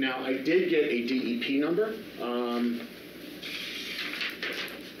 Now, I did get a DEP number,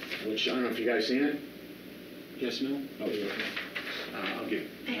 which I don't know if you guys seen it. Yes, no? Oh, okay. I'll give.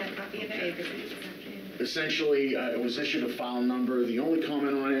 I had a copy of it. I presented this afternoon. Essentially, it was issued a file number. The only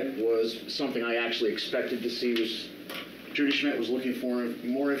comment on it was something I actually expected to see was Judy Schmidt was looking for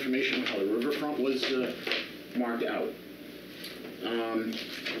more information on how the riverfront was marked out. And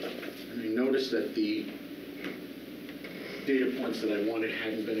I noticed that the data points that I wanted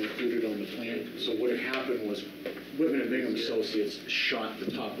hadn't been included on the plan. So what had happened was Whitman and Bingham Associates shot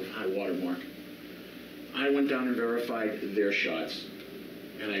the top of high water mark. I went down and verified their shots,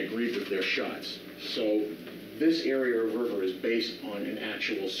 and I agreed with their shots. So this area of river is based on an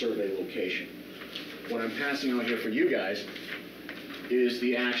actual survey location. What I'm passing out here for you guys is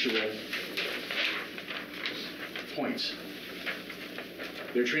the actual points.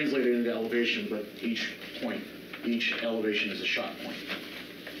 They're translated into elevation, but each elevation is a shot point.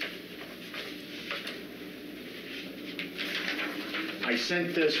 I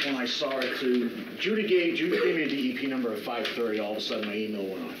sent this when I saw it to Judy gave me a DEP number at 5:30. All of a sudden, my email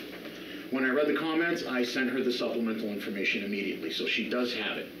went off. When I read the comments, I sent her the supplemental information immediately, so she does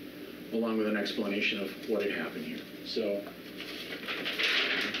have it, along with an explanation of what had happened here. So.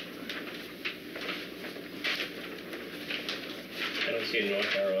 I don't see a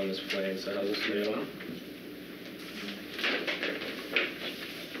north arrow on this plan, so how's this going on?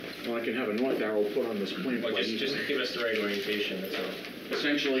 Well, I can have a north arrow put on this plan. Well, just give us the right orientation, that's all.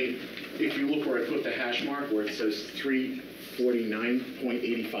 Essentially, if you look where I put the hash mark, where it says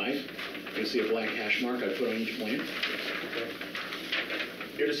 349.85, you see a black hash mark I put on each plan.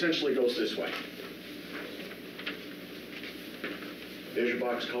 It essentially goes this way. There's your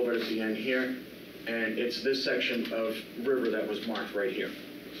box culvert at the end here, and it's this section of river that was marked right here.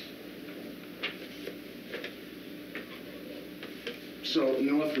 So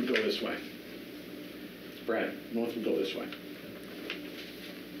north would go this way. Brad, north would go this way.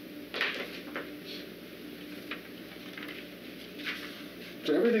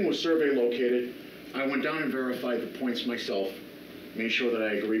 So everything was survey located. I went down and verified the points myself, made sure that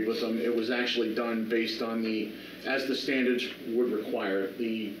I agreed with them. It was actually done based on as the standards would require,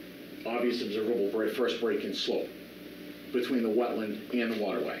 the obvious observable first break in slope between the wetland and the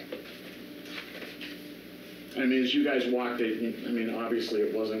waterway. I mean, as you guys walked it, I mean, obviously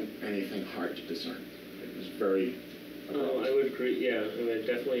it wasn't anything hard to discern. It was very. I would agree, yeah, I would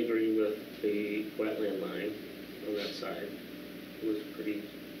definitely agree with the wetland line on that side. It was pretty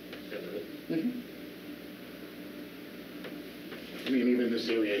evident. Mm-hmm. I mean, even this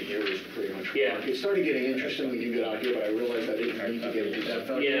area here was pretty much. Yeah. It started getting interesting when you got out here, but I realized I didn't need to get into depth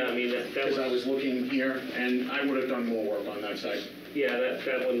out here. Yeah, I mean, that Because I was, was looking here, and I would have done more work on that side. yeah,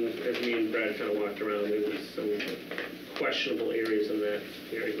 that one, as me and Brad kind of walked around, there was some questionable areas in that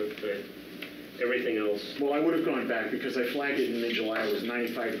area, but everything else. Well, I would have gone back because I flagged it in mid-July. It was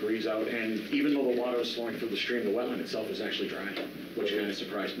 95 degrees out, and even though the water was flowing through the stream, the wetland itself was actually dry, which kind of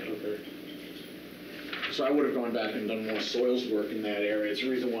surprised me. Okay. So I would have gone back and done more soils work in that area. It's the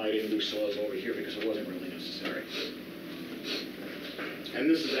reason why I didn't do soils over here, because it wasn't really necessary. And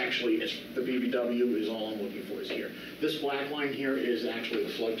this is actually, the BBW is all I'm looking for is here. This black line here is actually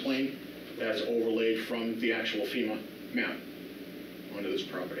the floodplain that's overlaid from the actual FEMA map onto this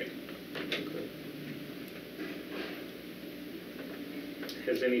property. Okay.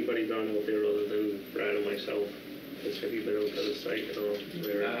 Has anybody gone out there other than Brad and myself? Have you been out to the site at all?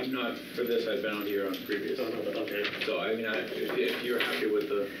 I'm not, for this, I've been out here on previous. Oh, no, okay. So, I mean, if you're happy with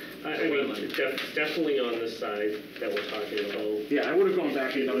the I mean, wetland. definitely on this side that we're talking about. Yeah, I would have gone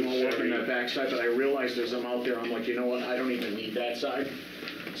back and done more work on that back side, but I realized as I'm out there, I'm like, you know what, I don't even need that side.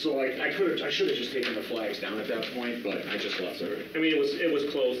 So I should have just taken the flags down at that point, but I just left it. I mean, it was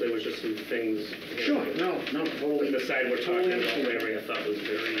close, there was just some things. Sure, no, totally. The side we're talking Totally about, understand. Larry, I thought was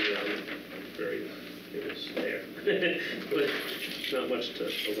very, it was there. But not much to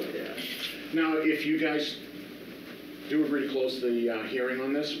look at. Now, if you guys do agree to close the hearing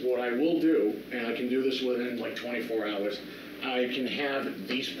on this, what I will do, and I can do this within like 24 hours, I can have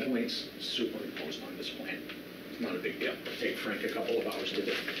these points superimposed on this plan. It's not a big deal. It'll take Frank a couple of hours to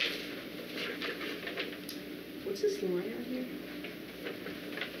do. What's this line out here?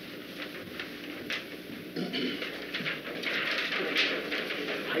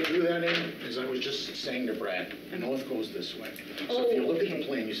 I drew that in because I was just saying to Brad, north goes this way. So if you look at the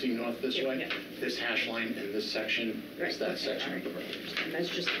plan, you see north this way, this hash line and this section is that section of the road. That's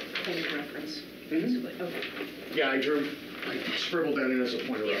just point of reference, Mhm. basically, okay. Yeah, I scribbled that in as a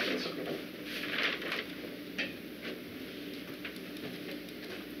point of reference.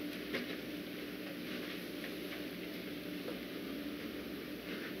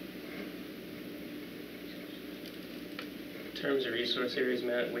 In terms of resource areas,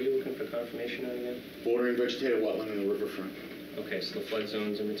 Matt, what are you looking for confirmation on again? Bordering vegetated wetland in the riverfront. Okay, so the flood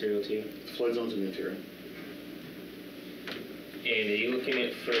zones are material to you. Flood zones and material. And are you looking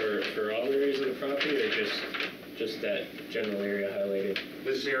at for all areas of the property or just that general area highlighted?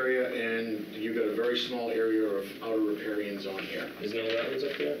 This area, and you've got a very small area of outer riparian zone here. Is no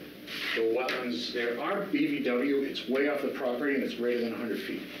wetlands up there? The wetlands, there are BVW, it's way off the property and it's greater than 100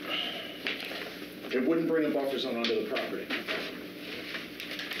 feet. It wouldn't bring a buffer zone onto the property.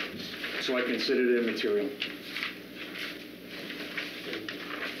 So I considered it immaterial.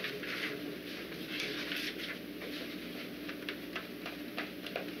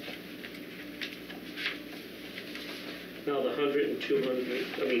 No, the 100 and 200,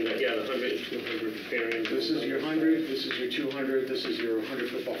 I mean, yeah, the 100 and 200 variants. This is your 100, this is your 200, this is your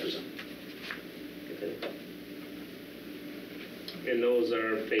 100-foot buffer zone. Okay. And those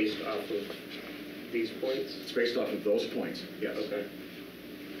are based off of these points? It's based off of those points, yes. Okay.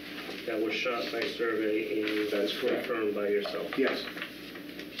 That was shot by survey and That's correct. confirmed by yourself? Yes.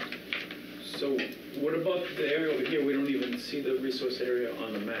 So what about the area over here? We don't even see the resource area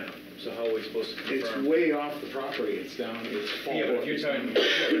on the map. So how are we supposed to It's confirm? way off the property, it's down, it's far. Yeah, but if you're talking,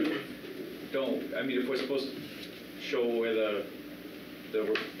 I mean, if we're supposed to show where the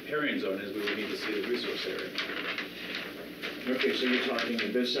riparian zone is, we would need to see the resource area. Okay, so you're talking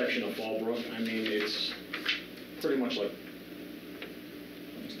in this section of Fallbrook, I mean, it's pretty much like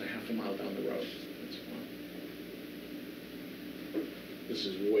almost a half a mile down the road. This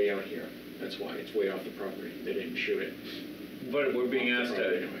is way out here, that's why, it's way off the property, they didn't shoot it. But we're being Off the asked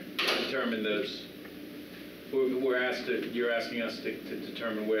property to anyway. determine you're asking us to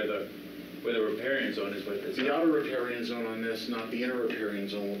determine where the riparian zone is, but it's The not. outer riparian zone on this, not the inner riparian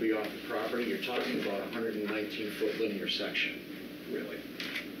zone, will be off the property. You're talking about a 119-foot linear section, really.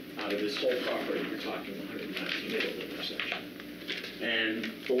 Out of this whole property, you're talking 119-foot linear section.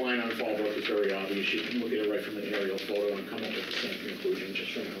 And the line on Fallbrook is very obvious. You can look at it right from an aerial photo and come up with the same conclusion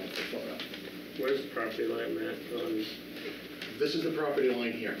just from an ortho photo. Where's the property line, Matt? This is the property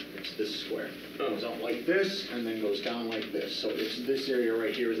line here. It's this square. Oh. Goes out like this and then goes down like this. So it's this area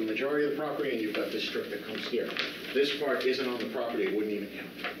right here is the majority of the property, and you've got this strip that comes here. This part isn't on the property, it wouldn't even count.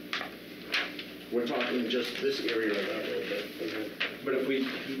 We're talking just this area right there a little bit. But if we,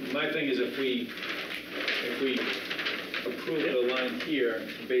 my thing is if we approve the line here,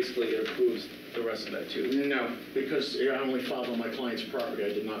 basically it approves the rest of that too. No, because I only filed on my client's property, I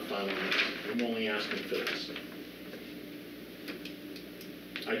did not file on this. I'm only asking for this.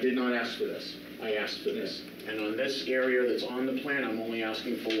 I did not ask for this, I asked for this. And on this area that's on the plan, I'm only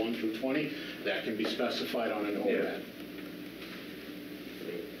asking for 1 through 20. That can be specified on an ORAD.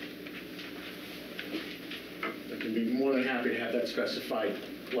 I can be more than happy to have that specified,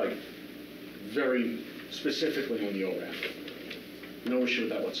 like, very specifically on the ORAD. No issue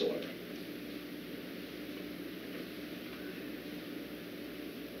with that whatsoever.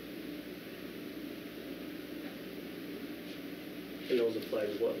 And those are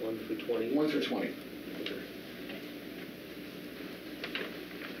flags, what, 1 through 20? 1 through 20. Okay.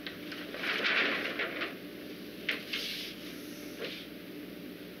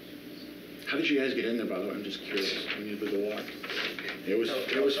 How did you guys get in there, by the way? I'm just curious. When you did the walk, it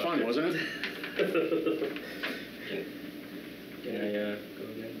was fun, wasn't it? Can I go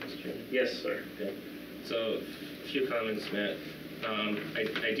again, Mr. Chairman? Yes, sir. Okay. So, a few comments, Matt.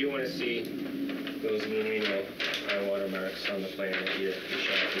 I do want to see those mean high water marks on the plan that you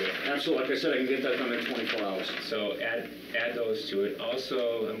shot here. Absolutely. Like I said, I can get that done in 24 hours. So add those to it.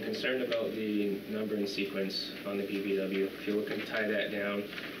 Also, I'm concerned about the numbering sequence on the BBW. If you're looking to tie that down,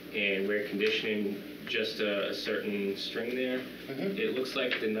 and we're conditioning just a certain string there, it looks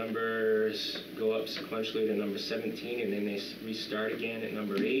like the numbers go up sequentially to number 17, and then they restart again at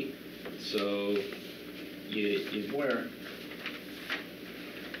number 8. So you Where?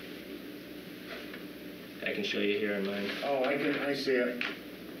 I can show you here in mine. Oh, I see it.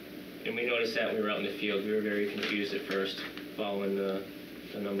 And we noticed that when we were out in the field. We were very confused at first following the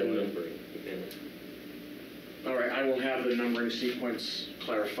number The line. numbering. All right, I will have the numbering sequence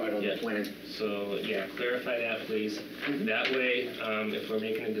clarified on Yeah. the plan. So, yeah, clarify that, please. That way, if we're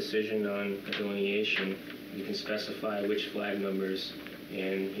making a decision on a delineation, we can specify which flag numbers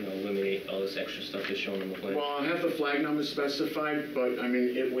and, eliminate all this extra stuff that's shown on the plan. Well, I'll have the flag numbers specified, but I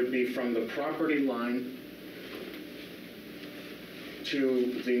mean, it would be from the property line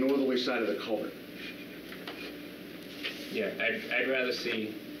to the northerly side of the culvert. Yeah, I'd rather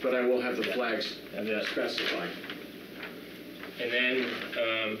see But I will have the flags have that. specified. And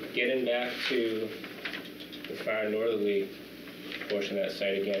then, getting back to the far northerly portion of that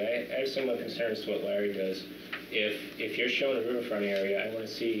site again, I have similar concerns to what Larry does. If you're showing a riverfront area, I want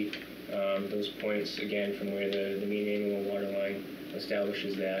to see those points again from where the mean annual water line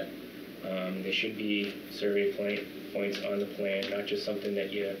establishes that. There should be survey points on the plan, not just something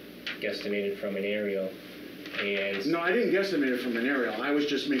that you guesstimated from an aerial. And No, I didn't guesstimate it from an aerial. I was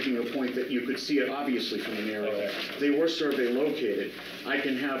just making a point that you could see it obviously from an aerial. Okay. They were survey located. I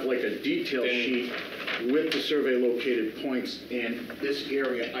can have like a detail Then- sheet with the survey located points and this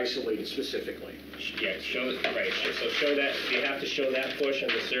area isolated specifically. yeah, so show that, if you have to show that portion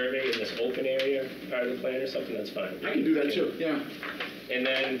of the survey in this open area part of the plan or something, that's fine. I can do that too, yeah. And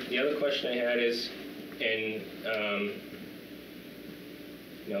then the other question I had is, and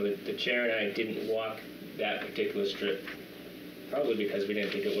the chair and I didn't walk that particular strip, probably because we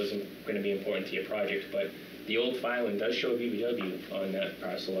didn't think it wasn't going to be important to your project, but the old filing does show BBW on that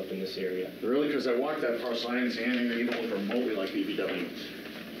parcel up in this area. Really, because I walked that parcel, I didn't see anything that even looked remotely like BBW.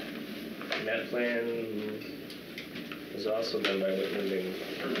 And that plan was also done by Whitman.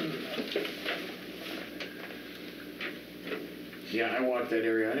 Yeah, I walked that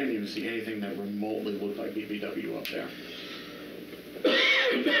area, I didn't even see anything that remotely looked like BBW up there.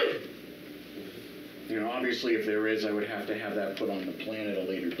 Obviously, if there is, I would have to have that put on the plan at a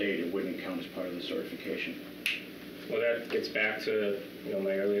later date. It wouldn't count as part of the certification. Well, that gets back to,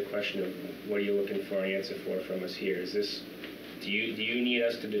 my earlier question of what are you looking for an answer for from us here? Is this, do you need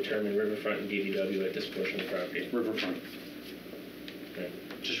us to determine riverfront and BBW at this portion of the property? Riverfront, Okay.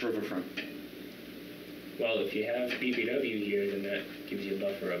 just riverfront. Well, if you have BBW here, then that gives you a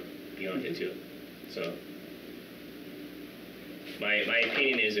buffer up beyond it too. So, my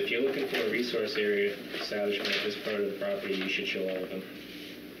opinion is if you're looking for a resource area establishment at this part of the property, you should show all of them.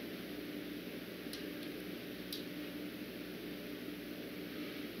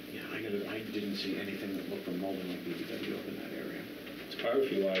 Yeah, I didn't see anything that looked remotely like BBW up in that area.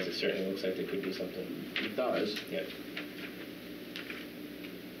 Topography-wise, it certainly looks like there could be something. It does. Yep.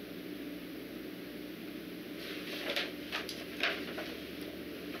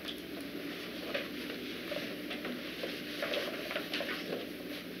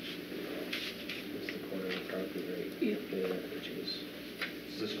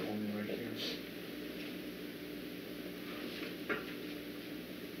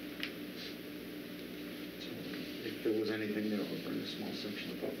 anything there, we'll bring a small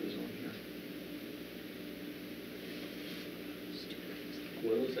section of buffers on here.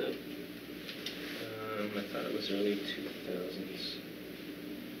 When was that? I thought it was early 2000s.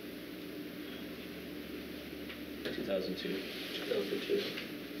 2002. 2002.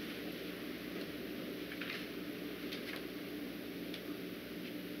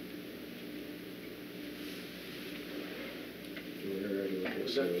 We were already looking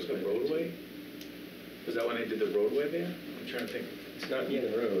Was that at the roadway? Was that when they did the roadway there? I'm trying to think. It's not near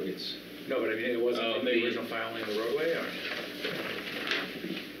the road, it's... No, but I mean, it wasn't Oh, in the the- original filing of the roadway, or?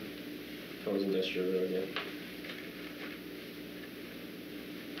 Proposed industrial road, yeah.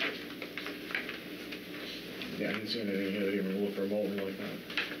 Yeah, I didn't see anything here that even looked remotely like that.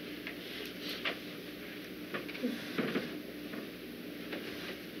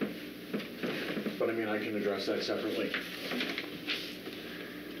 But I mean, I can address that separately.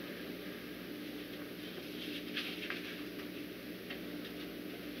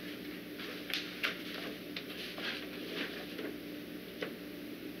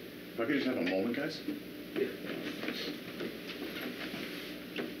 If I could just have a moment, guys?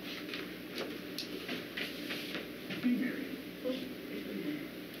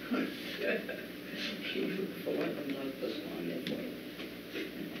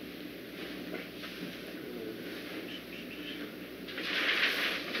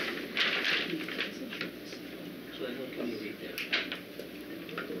 So how can you read that?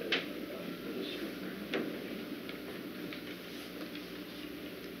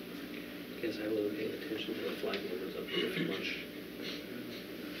 Guess I wasn't paying attention to the flag numbers up here too much.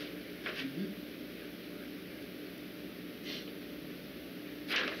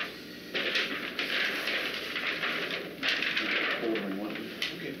 Bordering one.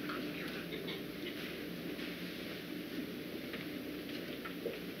 Okay.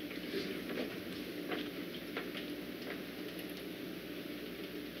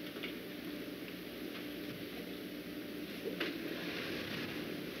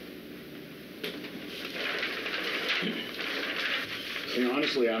 You know,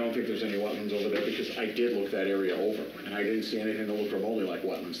 honestly, I don't think there's any wetlands over there because I did look that area over and I didn't see anything that looked remotely like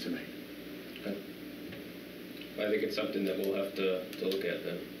wetlands to me. Okay. I think it's something that we'll have to look at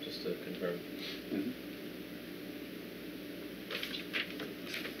then, just to confirm.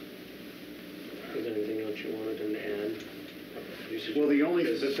 Is there anything else you wanted him to add? Well,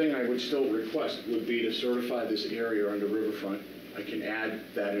 the thing I would still request would be to certify this area under Riverfront. I can add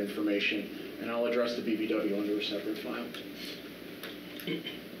that information, and I'll address the BBW under a separate file.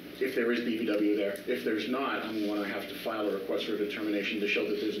 If there is BBW there. If there's not, I'm going to have to file a request for a determination to show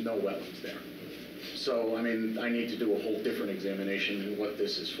that there's no wetlands there. So, I mean, I need to do a whole different examination than what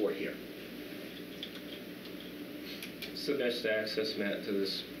this is for here. What's the best access, Matt, to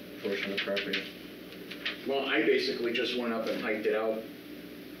this portion of property? Well, I basically just went up and hiked it out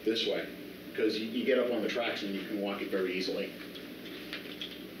this way, because you get up on the tracks and you can walk it very easily.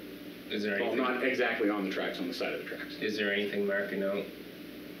 Is there Well, anything? not exactly on the tracks, on the side of the tracks. Is there anything marking out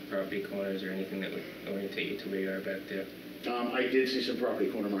property corners or anything that would orientate you to where you are back there? I did see some property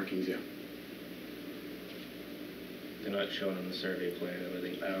corner markings, yeah. They're not shown on the survey plan, are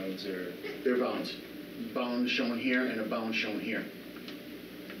they bounds or? They're bounds. Bounds shown here and a bound shown here.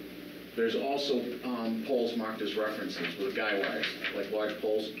 There's also poles marked as references with guy wires, like large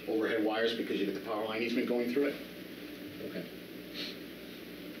poles, overhead wires, because you get the power line easement going through it. Okay.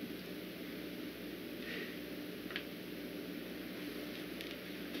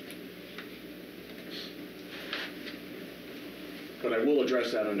 But I will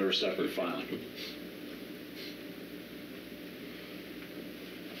address that under a separate filing.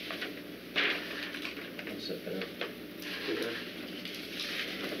 I'll set that up. Okay.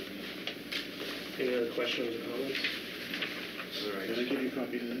 Any other questions or comments? All right. Did I give you a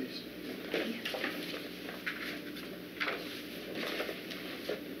copy of these?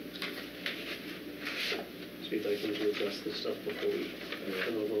 So you'd like him to address this stuff before we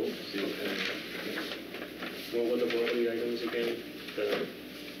come to vote? What were the items again?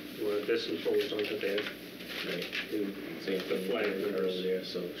 Were this imposed onto there? Right. And Same the thing flag numbers earlier,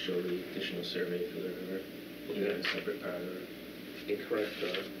 so show the additional survey for the river. We'll do that in a separate part of it. incorrect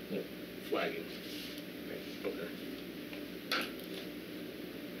Yep. flagging. Okay.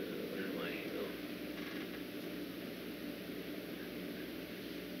 Where am I? Oh.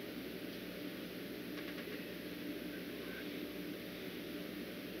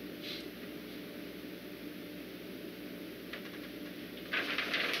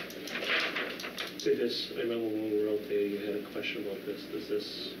 Did this, I remember when we were out there, you had a question about this. Does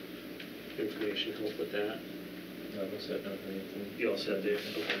this information help with that? No, what's that, not anything? You all said there.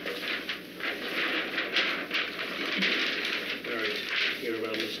 Okay. All right, hear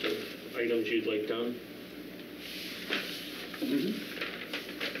about list of items you'd like done. Okay.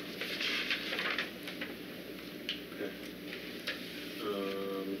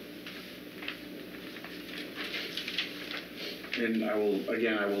 And I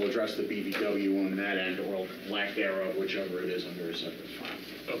will address the BVW on that end, or lack thereof, whichever it is, under a separate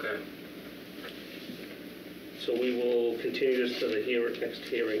file. Okay. So we will continue this to the next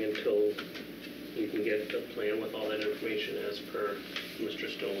hearing until you can get the plan with all that information as per Mr.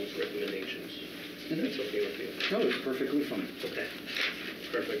 Stone's recommendations. That's okay with you? No, it's perfectly fine. Okay,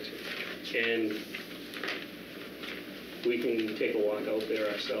 perfect. And we can take a walk out there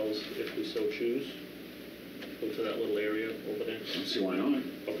ourselves if we so choose, into that little area over there. Don't see why not.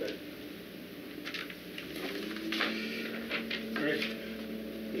 Okay. All right,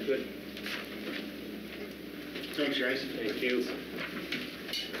 you good? Thanks, guys. Thank you.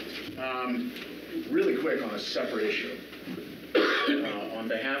 Really quick on a separate issue. On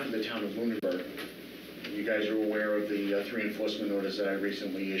behalf of the town of Lunenburg, you guys are aware of the 3 enforcement orders that I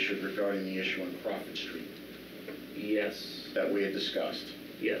recently issued regarding the issue on Crawford Street Yes, that we had discussed.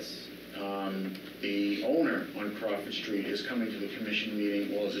 yes. The owner on Crawford Street is coming to the commission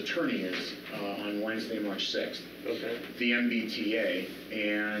meeting, well, his attorney is, on Wednesday, March 6th. Okay, The MBTA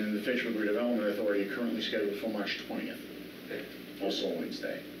and the Fitchburg Redevelopment Authority are currently scheduled for March 20th, okay. also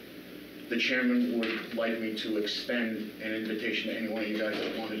Wednesday. The chairman would like me to extend an invitation to any one of you guys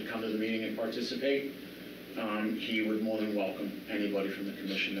that wanted to come to the meeting and participate. He would more than welcome anybody from the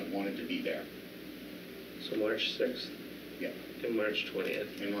commission that wanted to be there. So March 6th Yeah, and March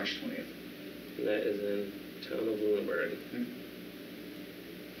 20th, and March 20th. and that is in town of Lunenburg.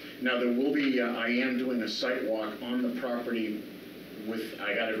 Now, there will be, I am doing a site walk on the property with,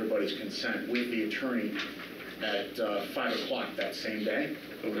 I got everybody's consent, with the attorney at 5 o'clock that same day.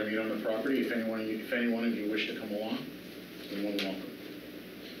 We're going to meet on the property. If anyone of you wish to come along, you're more than welcome.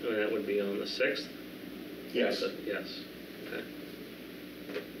 And that would be on the 6th? Yes. Yes, okay.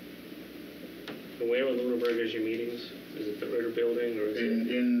 And where in Lunenburg is your meetings? Is it the Ritter Building or is it?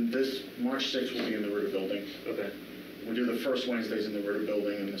 In this, March 6th will be in the Ritter Building. Okay, We'll do the first Wednesdays in the Ritter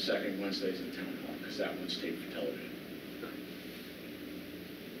Building and the second Wednesdays in Town Hall, because that one's taped for television.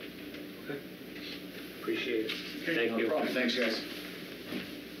 okay. Appreciate it. Okay, Thank no you. problem. Thanks, guys.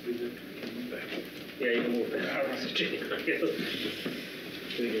 Yeah, you can move that.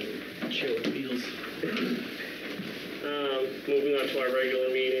 Chill wheels. Moving on to our regular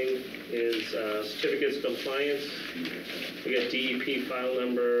meeting is certificates of compliance. We got DEP file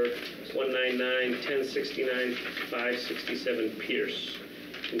number 199-1069-567 Pierce.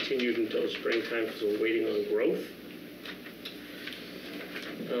 Continued until springtime because we're waiting on growth.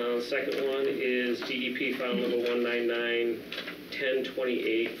 Second one is DEP file number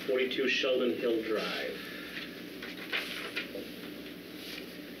 199-1028-42 Sheldon Hill Drive.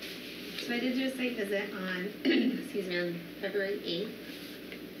 So I did do a site visit on, excuse me, on February 8th.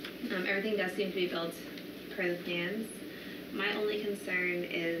 Everything does seem to be built per the plans. My only concern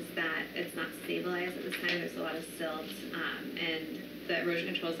is that it's not stabilized at this time. There's a lot of silt, and the erosion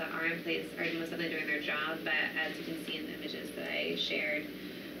controls that are in place are most definitely doing their job, but as you can see in the images that I shared,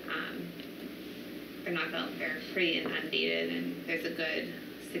 they're pretty inundated, and there's a good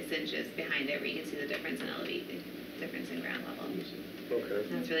 6 inches behind it where you can see the difference in elevation, difference in ground level. Okay.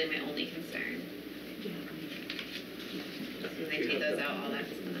 That's really my only concern. When they take those out, all that's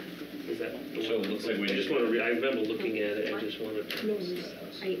gonna. Is that the So one? it looks like we I just want to, I remember looking at it, I just wanted No, to.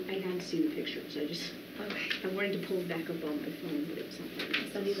 I hadn't seen the pictures, I wanted to pull it back up on my phone, but it was not.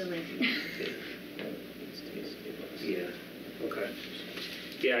 Send me the link. Yeah, okay.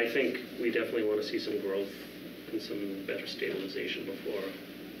 Yeah, I think we definitely want to see some growth and some better stabilization before.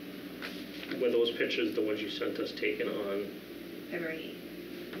 Were those pictures the ones you sent us taken on? February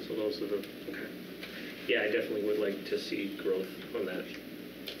So those are the, okay. Yeah, I definitely would like to see growth on that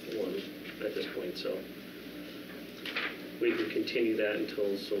one at this point, so we can continue that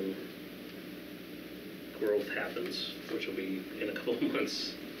until some growth happens, which will be in a couple of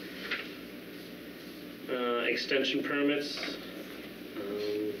months. Extension permits,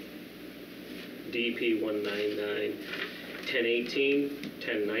 DEP 199, 1018,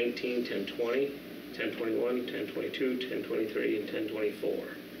 1019, 1020, 1021, 1022, 1023, and 1024.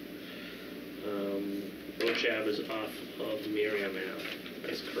 Roach Ave is off of Miriam Ave.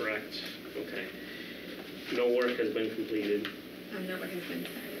 That's correct. Okay. No work has been completed no work has been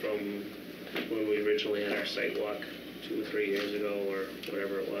started. from when we originally had our site walk 2 or 3 years ago, or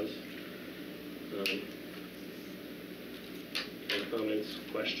whatever it was. Any comments,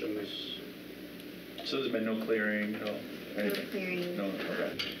 questions? So there's been no clearing, no No anything? clearing. No,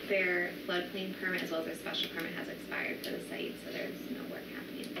 okay. Their floodplain permit as well as their special permit has expired for the site, so there's no work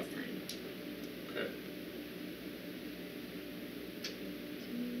happening at this time.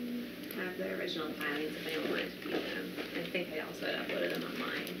 Have the original filings if anyone wanted to view them. I think I also had uploaded them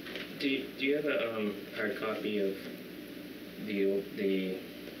online. Do you have a hard copy of the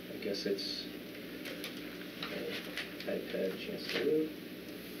I guess it's iPad chance to load,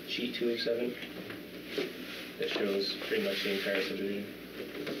 sheet 2 of 7 that shows pretty much the entire subdivision?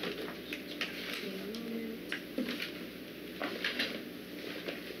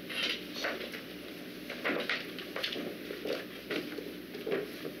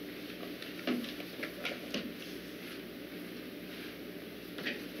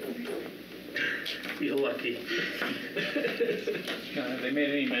 You're lucky. Now, have they made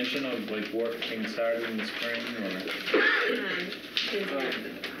any mention of like work being started in the spring or? In terms of the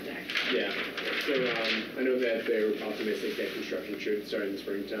project. Yeah, so I know that they're optimistic that construction should start in the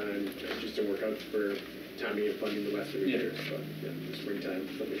springtime, just to work out for timing and funding the last 3 Yeah. years, but yeah, springtime,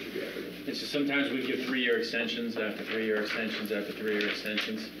 something should be happening. It's just sometimes we give 3-year extensions after 3-year extensions after 3-year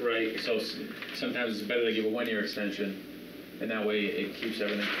extensions. Right. So sometimes it's better to give a 1-year extension, and that way it keeps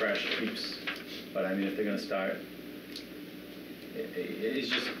everything fresh, but I mean, if they're gonna start, it's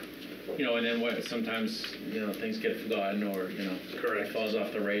just, you know, and then sometimes, you know, things get forgotten or, you know. Correct. It falls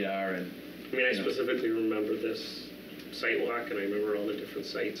off the radar and. I mean, I you know. specifically remember this site walk, and I remember all the different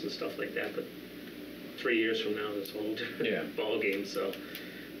sites and stuff like that, but 3 years from now, it's a whole Yeah. different ballgame, so.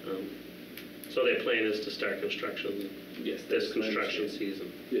 So their plan is to start construction Yes. this that's my construction understanding.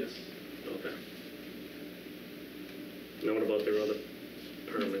 season? Yes. Okay. Now what about their other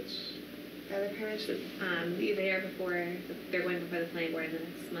permits? Other permits, they're going before the planning board in the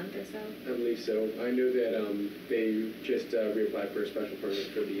next month or so. I believe so. I know that they just reapplied for a special permit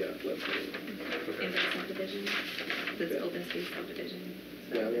for the floodplain. In their subdivision, this open space subdivision.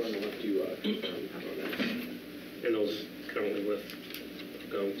 Yeah, I want to have to, on that. And those currently with,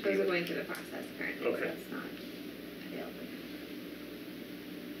 going to? Those are going through the process currently, so Okay. it's not available.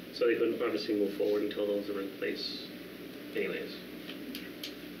 So they couldn't obviously move forward until those are in place anyways?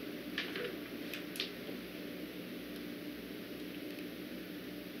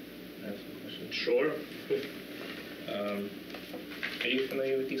 I have some questions. Sure. Are you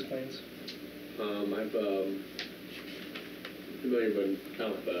familiar with these plans? I'm familiar with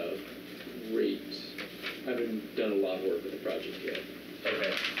rates. I haven't done a lot of work with the project yet.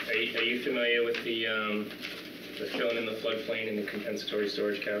 Okay. Are you familiar with the filling in the floodplain and the compensatory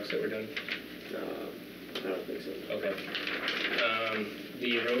storage calcs that were done? I don't think so. Okay.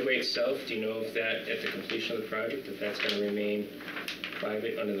 The roadway itself, do you know if that, at the completion of the project, if that's going to remain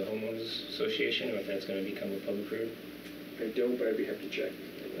private under the homeowners association, or if that's going to become a public road? I don't, but I'd be happy to check.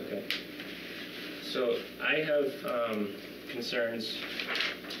 Okay. So I have concerns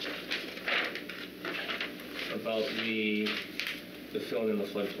about the filling in the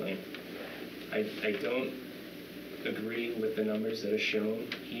floodplain. I don't agree with the numbers that are shown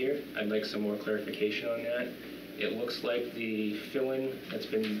here. I'd like some more clarification on that. It looks like the filling that's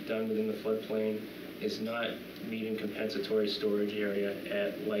been done within the floodplain is not meeting compensatory storage area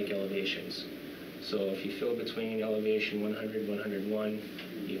at like elevations. So if you fill between elevation 100, 101,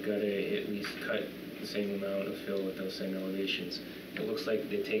 you've got to at least cut the same amount of fill at those same elevations. It looks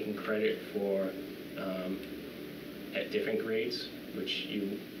like they're taking credit for at different grades, which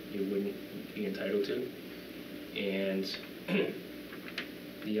you wouldn't be entitled to. And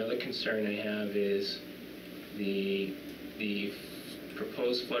the other concern I have is the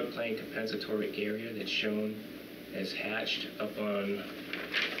proposed floodplain compensatory area that's shown as hatched up on,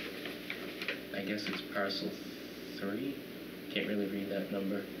 I guess it's parcel 3. Can't really read that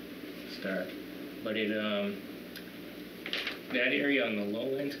number. Start. But it that area on the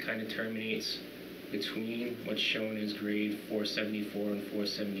low end kind of terminates between what's shown as grade 474 and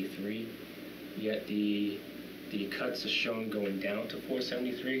 473. Yet the cuts are shown going down to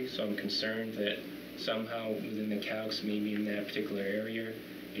 473, so I'm concerned that somehow within the calcs, maybe in that particular area,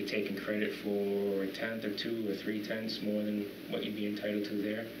 you're taking credit for a tenth or 2 or 3/10 more than what you'd be entitled to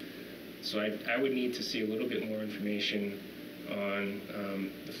there. So I would need to see a little bit more information on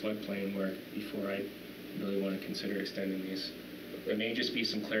the floodplain work before I really want to consider extending these. There may just be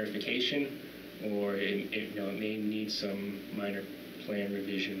some clarification, or it may need some minor plan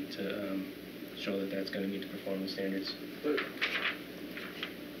revision to show that that's going to meet the performance standards.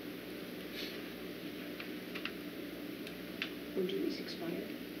 When do these expire?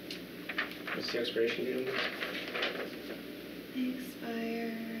 What's the expiration date on this? They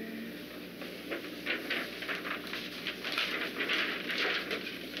expire.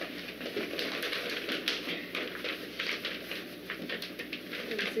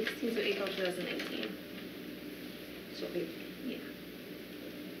 2019. So it- Yeah.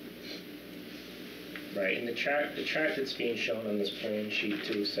 Right, and the chart that's being shown on this plan sheet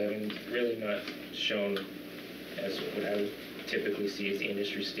 207, really not shown as what I would typically see as the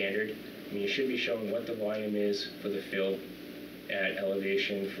industry standard. I mean, you should be showing what the volume is for the fill at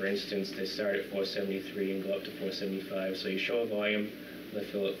elevation. For instance, they start at 473 and go up to 475. So you show a volume of the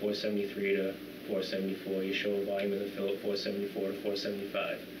fill at 473 to 474. You show a volume of the fill at 474 to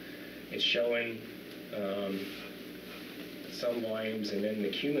 475. It's showing some volumes, and then the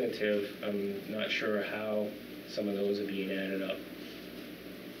cumulative, I'm not sure how some of those are being added up.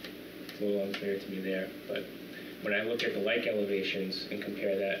 It's a little unclear to me there, but when I look at the like elevations and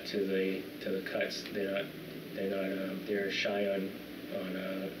compare that to the cuts, they're shy on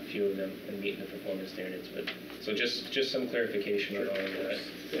a few of them and meeting the performance standards. But so just some clarification on all of that,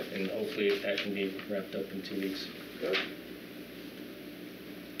 and hopefully that can be wrapped up in 2 weeks.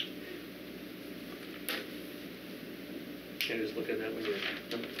 Can I just look at that when you're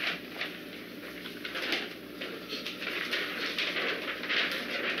done?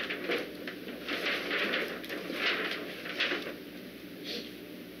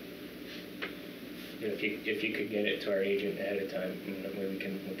 You know, if you could get it to our agent ahead of time, and that way we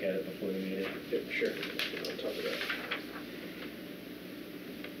can look at it before the meeting. Yep, sure. On top of that.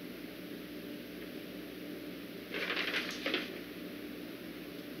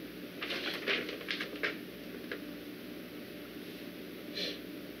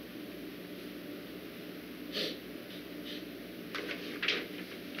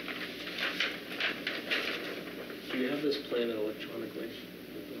 Do you have this plan electronically?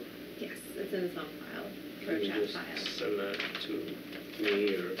 Yes, it's in its own file, Can pro you chat just file. send that to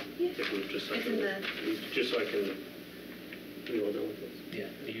me, or Yeah. if we just, It's in the- just so I can be all done with this? Yeah,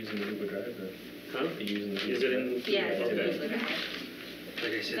 they're using the Uber Drive, or Huh? they're using the Is it in? Yeah, it's in the Okay. Google Drive.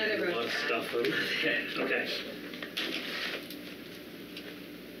 Like I said, Not I have a everyone lot of can. stuff on. Okay.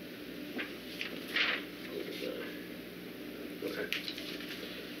 Okay.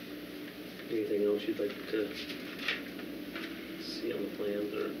 Anything else you'd like to see on the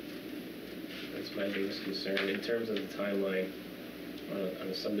plans, or? That's my biggest concern. In terms of the timeline, on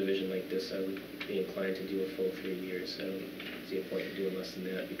a subdivision like this, I would be inclined to do a full 3 years. I don't see a point in doing less than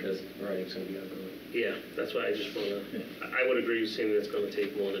that, because the project's going to be ongoing. Yeah, that's why I just want to, I would agree with saying that it's going to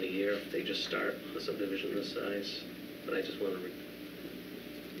take more than a year if they just start a subdivision this size. But I just want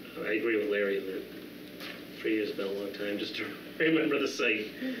to, I agree with Larry that 3 years has been a long time just to remember the site,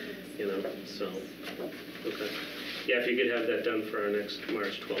 you know, so, okay. Yeah, if you could have that done for our next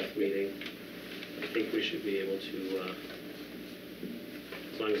March 12th meeting, I think we should be able to,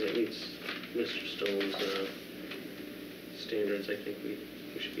 as long as it meets Mr. Stone's standards, I think we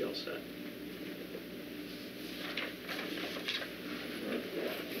should be all set.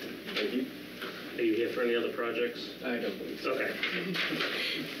 Thank you. Are you here for any other projects? I don't believe so. Okay.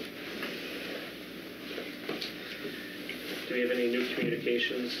 Do we have any new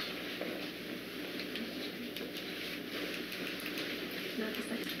communications? Not this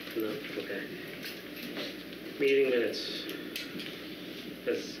time. No, okay. Meeting minutes.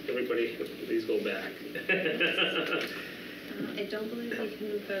 Has everybody, these go back. I don't believe we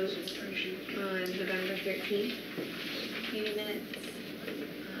can vote on November 13th meeting minutes.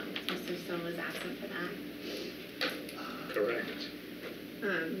 Mr. Stone was absent for that. Correct.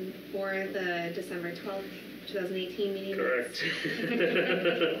 For the December 12th, 2018 meeting Correct.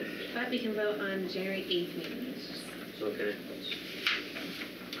 minutes. But we can vote on January 8th meeting minutes. Okay.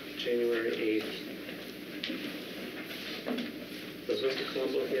 January 8th. Was Mr.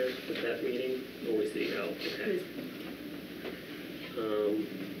 Colombo here at that meeting? Or was he out? Okay.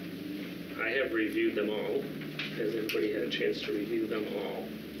 I have reviewed them all. Has everybody had a chance to review them all?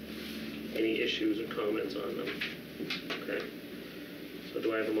 Any issues or comments on them? Okay. So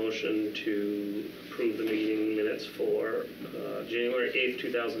do I have a motion to approve the meeting minutes for January 8th,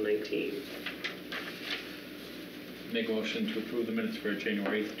 2019? Make a motion to approve the minutes for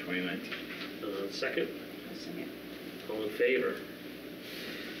January 8th, 2019. Second? I'll second. All in favor?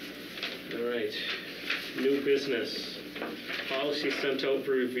 All right. New business. Policy sent out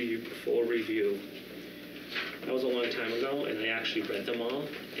for review, for review. That was a long time ago, and I actually read them all,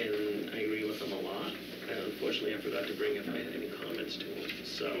 and I agree with them a lot. And unfortunately, I forgot to bring if I had any comments to them.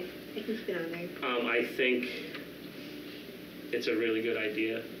 So I can keep it on there. I think it's a really good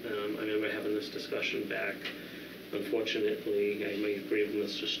idea. I remember having this discussion back. Unfortunately, I may agree with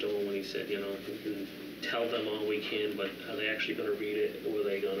Mr. Stone when he said, you know, we can tell them all we can, but are they actually going to read it, or are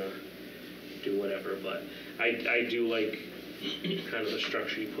they going to do whatever? But I do like kind of the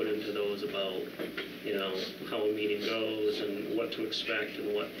structure you put into those about, you know, how a meeting goes and what to expect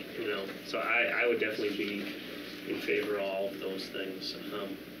and what, you know. So I would definitely be in favor of all of those things.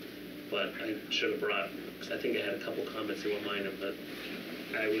 But I should have brought, because I think I had a couple comments that were minor, but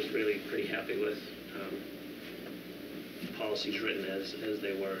I was really pretty happy with policies written as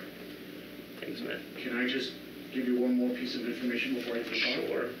they were. Thanks, Matt. Can I just give you one more piece of information before I take off?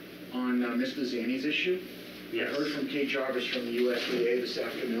 Sure. On Mr. Zanni's issue? Yes. I heard from Kate Jarvis from the USDA this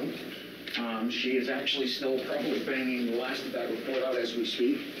afternoon. She is actually still probably banging the last of that report out as we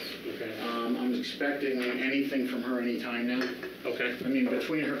speak. Okay. I'm expecting anything from her anytime now. Okay. I mean,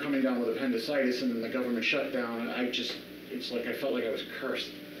 between her coming down with appendicitis and then the government shutdown, it's like I felt like I was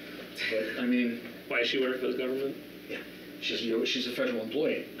cursed. But, I mean... Why she work for the government? Yeah. She's a federal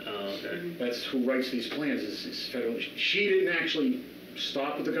employee. Oh, okay. That's who writes these plans is federal. She didn't actually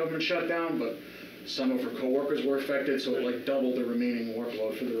stop with the government shutdown, but some of her coworkers were affected, so it like doubled the remaining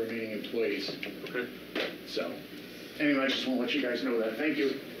workload for the remaining employees. Okay. So, anyway, I just want to let you guys know that. Thank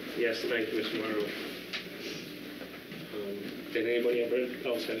you. Yes, thank you, Mr. Morrow. Did anybody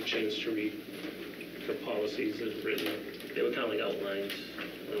else have a chance to read the policies as written? They were kind of like outlines.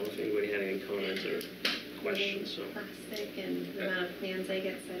 I don't know if anybody had any comments or questions. So. Plastic and the amount of plans I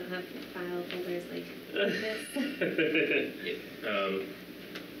get, so I don't have file folders like this.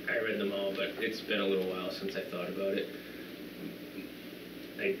 I read them all, but it's been a little while since I thought about it.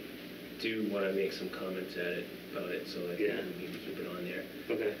 I do want to make some comments about it, so I think we need to keep it on there.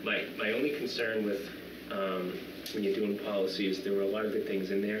 Okay. My only concern with when you're doing policies, there were a lot of good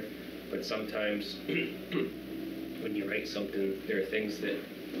things in there, but sometimes when you write something, there are things that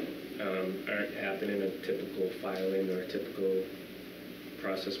aren't happening in a typical filing or a typical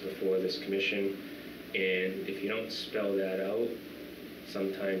process before this commission, and if you don't spell that out,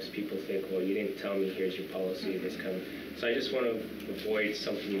 sometimes people think, well, you didn't tell me, here's your policy, this kind of... So I just want to avoid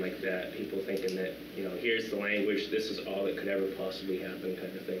something like that, people thinking that, you know, here's the language, this is all that could ever possibly happen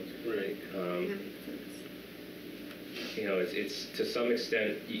kind of thing. Right. You know, it's to some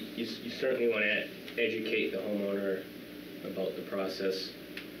extent, you certainly want to educate the homeowner about the process.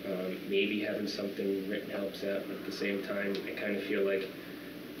 Maybe having something written helps that, but at the same time, I kind of feel like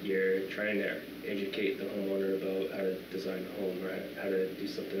you're trying to educate the homeowner about how to design a home or how to do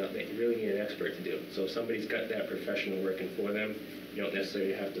something else that you really need an expert to do. So if somebody's got that professional working for them, you don't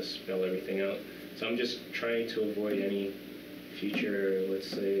necessarily have to spell everything out. So I'm just trying to avoid any future, let's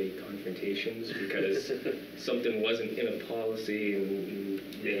say, confrontations because something wasn't in a policy and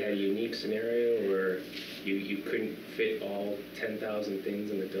they had a unique scenario where you couldn't fit all 10,000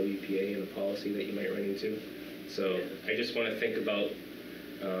 things in the WPA in a policy that you might run into. So I just want to think about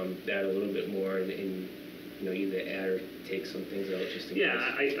that a little bit more and you know, either add or take some things out just in case.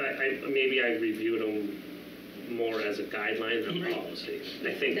 I maybe I reviewed them more as a guideline than a policy.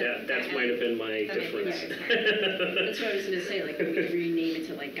 I think that might have been my difference. That's what I was gonna say, like, we could rename it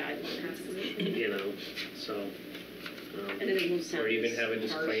to like guidelines. You know, so. And then it won't sound Or even as have a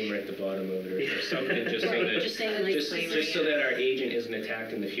disclaimer harsh. at the bottom of it or something, just so that Just saying like just so that our agent isn't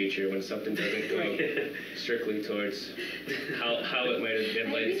attacked in the future when something doesn't go strictly towards how it might have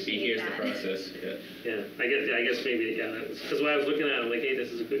been meant to be. Here's the process. Yeah, I guess maybe because when I was looking at it, I'm like, hey,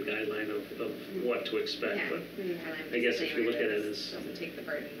 this is a good guideline of what to expect. Yeah, But maybe I guess if you look at it as doesn't take the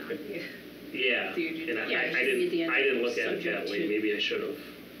burden on you. yeah, Do you do and that? I didn't look at it that way. Maybe I should have.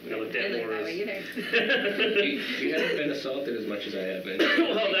 I looked at it more as. You haven't been assaulted as much as I have been.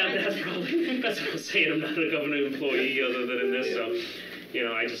 Well, that's what I'm saying. I'm not a government employee other than in this, so, you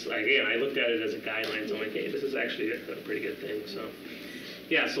know, I looked at it as a guideline, so I'm like, hey, this is actually a pretty good thing, so.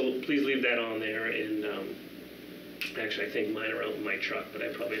 Yeah, so please leave that on there, and, actually, I think mine are out in my truck, but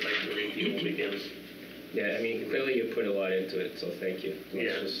I'd probably like to review them again. Yeah, I mean, clearly you put a lot into it, so thank you.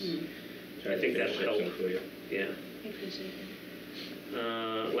 Yeah. I think that'll help. For you. Yeah. I appreciate it.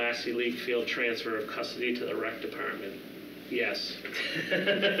 Lastly, league field transfer of custody to the rec department. Yes.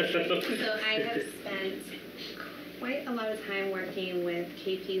 So I have spent quite a lot of time working with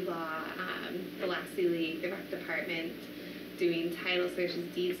KP Law, the Lassie League, the rec department, doing title searches,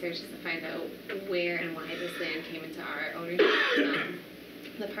 deed searches to find out where and why this land came into our ownership.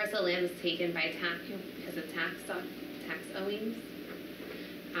 The parcel of land was taken by because of tax owings.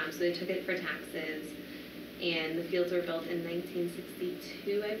 So they took it for taxes. And the fields were built in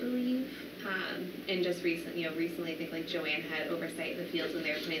 1962, I believe. And just recently, I think like Joanne had oversight of the fields when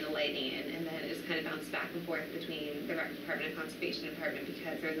they were putting the lighting in, and then it just kind of bounced back and forth between the rec department and conservation department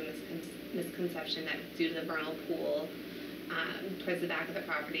because there was a misconception that due to the vernal pool towards the back of the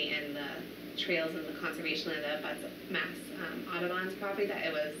property and the trails and the conservation land that abuts Mass Audubon's property, that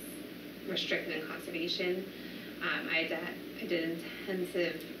it was restricted in conservation. I I did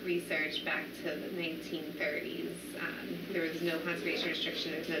intensive research back to the 1930s. There was no conservation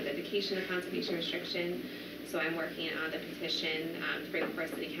restriction, there's no dedication of conservation restriction. So I'm working on the petition to bring before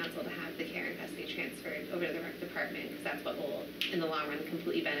City Council to have the care and custody transferred over to the rec department, because that's what will, in the long run,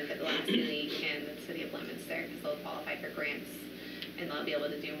 completely benefit the Leominster League and the city of Leominster, because they'll qualify for grants and they'll be able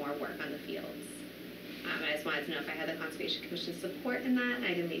to do more work on the fields. I just wanted to know if I had the Conservation Commission's support in that.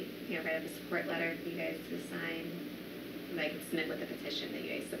 I can write up a support letter for you guys to sign, and I can submit with the petition that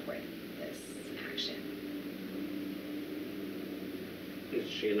you guys support this action. Is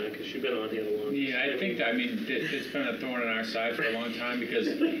she not, because she's been on here a long time. Yeah, I think, I mean, it's been a thorn in our side for a long time because,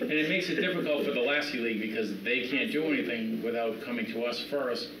 and it makes it difficult for the Lasky League because they can't do anything without coming to us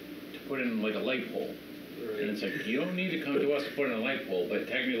first to put in like a light pole. And it's like, you don't need to come to us to put in a light pole, but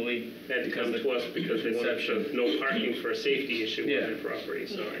technically. They had to come to us because they wanted to, no parking for a safety issue Yeah. on their property,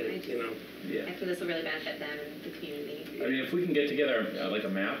 so, Yeah. I feel this will really benefit them and the community. I mean, if we can get together like a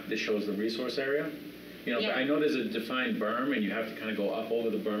map that shows the resource area, Yeah. I know there's a defined berm and you have to kind of go up over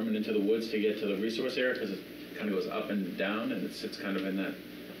the berm and into the woods to get to the resource area because it kind of goes up and down and it sits kind of in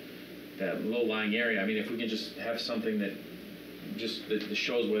that low-lying area. I mean, if we can just have something that just that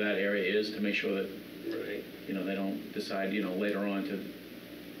shows where that area is to make sure that, right. they don't decide, later on to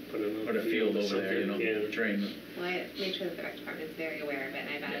Put put a field over there, yeah. drain. Well, I made sure that the rec department is very aware of it,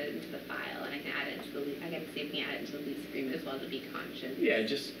 and I've added it into the file, and I can add it into the lease. I can see if we can add it into the lease agreement as well to be conscious. Yeah,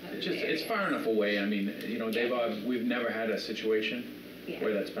 of it's areas. far enough away. I mean, we've never had a situation Yeah.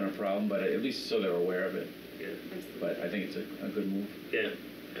 where that's been a problem, but at least so they're aware of it. Yeah, Absolutely. But I think it's a good move. yeah,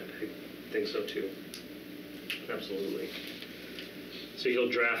 I think so too. Absolutely. So you'll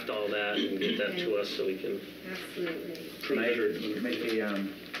draft all that and get that to us so we can Absolutely. prove it or. Make the,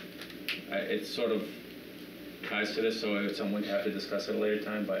 it sort of ties to this, so it's something to have to discuss at a later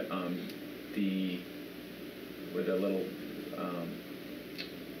time, but with the little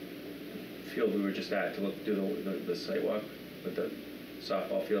field we were just at to do the site walk with the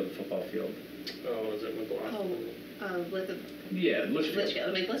softball field, the football field. Oh, is it McLaughlin? With the Yeah,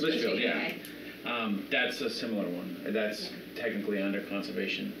 Litchfield, Litchfield, yeah. okay. That's a similar one. That's technically under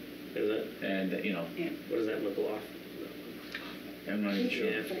conservation, Is it? and, What is that, McLaughlin? I'm not even sure.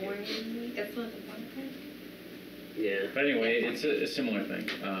 Yeah. That's not the one thing? Yeah, But anyway, it's a similar thing,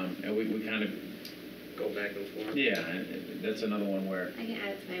 and we kind of, go back and forth. yeah, and that's another one where, I can add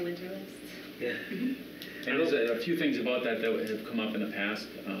it to my winter list. Yeah. and there's a few things about that have come up in the past,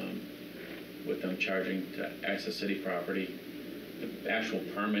 with them charging to access city property. The actual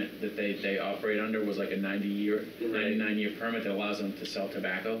permit that they operate under was like a 99-year permit that allows them to sell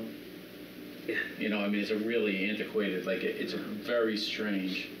tobacco. Yeah. I mean, it's a really antiquated, like, it's a very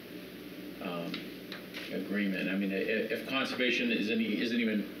strange agreement. I mean, if conservation isn't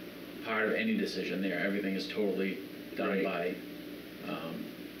even part of any decision there, everything is totally done Right. by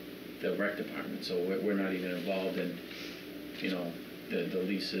the rec department, so we're not even involved in, the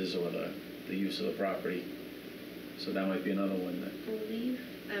leases or the use of the property. So that might be another one that. I believe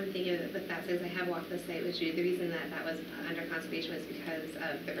I'm thinking with that, since I have walked the site with you, the reason that was put under conservation was because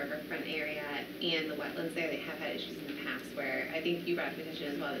of the riverfront area and the wetlands there. They have had issues in the past where I think you brought up a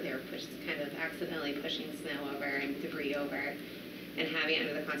petition as well that they were kind of accidentally pushing snow over and debris over, and having it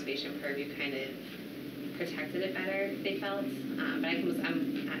under the conservation purview kind of protected it better, they felt. But I'll add to my list of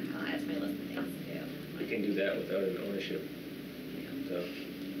things to do. We can do that without an ownership. So,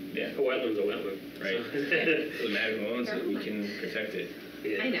 Yeah. A wetland's a wetland. right. So. The man who owns it, we can protect it.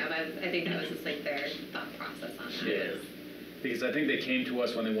 Yeah. I know, but I think that was just like their thought process on that. Yeah. Because I think they came to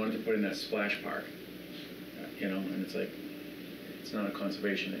us when they wanted to put in that splash park, and it's like, it's not a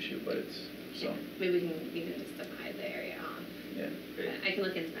conservation issue, but it's, so, Maybe we can just divide the area off. yeah. But I can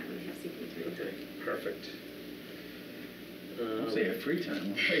look into that when I have some time. Okay, perfect. Once they have free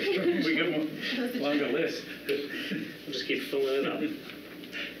time, we get more longer list. We'll just keep filling it up.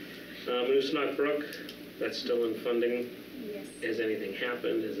 Moose Brook, that's still in funding. Yes. Has anything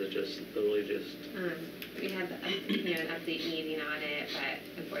happened? Is it just literally just? We had an update meeting on it, but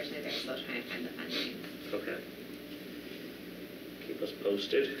unfortunately they're still trying to find the funding. Okay. Keep us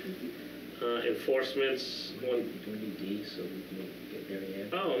posted. Enforcements, one, Do we need D so we can get Mary Ann?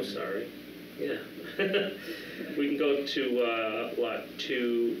 oh, I'm sorry. Yeah. We can go to lot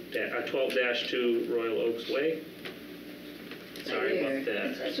 12-2 Royal Oaks Way. Sorry about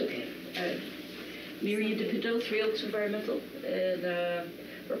that. That's okay. Miriam DePido, 3 Oaks Environmental, and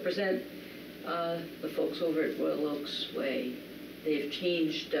represent the folks over at Royal Oaks Way. They've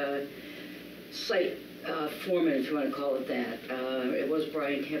changed site foreman, if you want to call it that. It was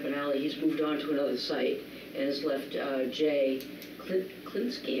Brian Campanelli. He's moved on to another site and has left Jay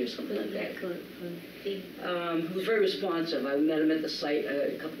Klinsky or something like that. Who was very responsive. I met him at the site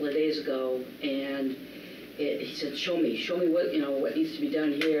a couple of days ago, and he said, show me what, what needs to be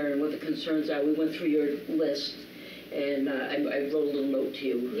done here and what the concerns are. We went through your list, and I wrote a little note to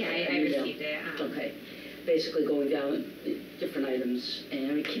you. Yeah, I received it. Okay. Basically going down different items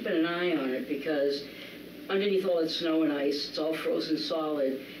and keeping an eye on it, because underneath all that snow and ice, it's all frozen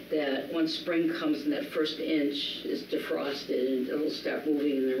solid, that once spring comes and that first inch is defrosted, and it'll start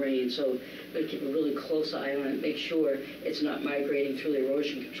moving in the rain. So we're going to keep a really close eye on it, make sure it's not migrating through the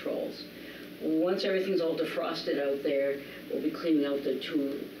erosion controls. Once everything's all defrosted out there, we'll be cleaning out the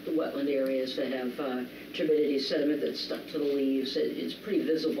wetland areas that have turbidity sediment that's stuck to the leaves. It's pretty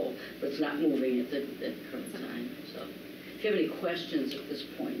visible, but it's not moving at the current time. So if you have any questions at this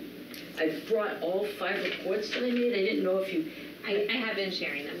point. I've brought all 5 reports that I made. I didn't know if you... I have been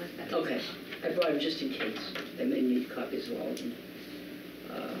sharing them with them. Okay. I brought them just in case. I may need copies of all of them.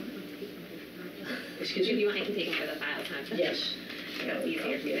 Excuse If me? you want, I can take them for the file time. Yes. That's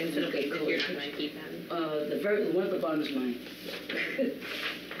easier if you're not going to keep them. The one at the bottom is mine.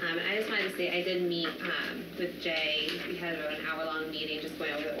 I just wanted to say, I did meet with Jay. We had about an hour-long meeting just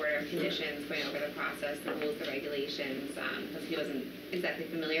going over the order of conditions, going over the process, the rules, the regulations, because he wasn't exactly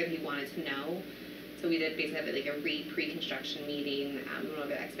familiar. He wanted to know. So we did basically have like a pre-construction meeting, went over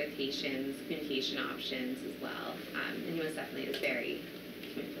the expectations, communication options as well. And he was definitely just very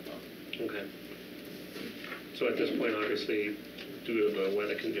communicable. Okay. So at this point, obviously, due to the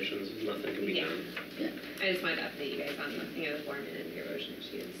weather conditions, nothing can be Yeah. done. Yeah. I just wanted to update you guys on the foreman and the erosion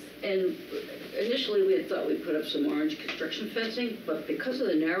issues. And initially, we had thought we'd put up some orange construction fencing, but because of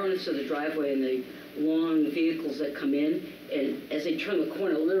the narrowness of the driveway and the long vehicles that come in, and as they turn the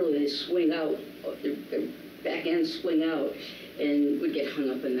corner, literally they swing out, their back ends swing out, and we get hung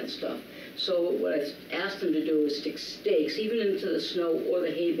up in that stuff. So what I asked them to do is stick stakes, even into the snow or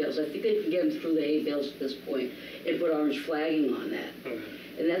the hay bales. I think they can get them through the hay bales at this point, and put orange flagging on that. Okay.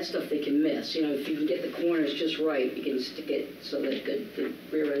 And that stuff they can miss. If you can get the corners just right, you can stick it so that the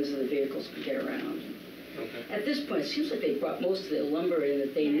rear ends of the vehicles can get around. Okay. At this point, it seems like they brought most of their lumber in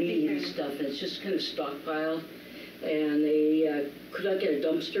that they Yeah, I think need and they're- stuff, and it's just kind of stockpiled. And they could not get a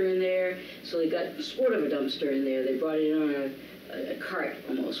dumpster in there, so they got sort of a dumpster in there. They brought it in on a cart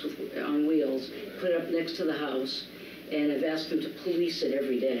almost on wheels, put it up next to the house, and I've asked them to police it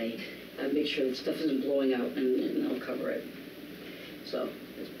every day, make sure that stuff isn't blowing out, and they'll cover it. So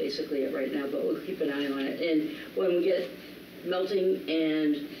that's basically it right now, but we'll keep an eye on it. And when we get melting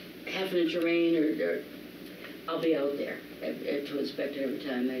and half an inch of rain, or I'll be out there to inspect it every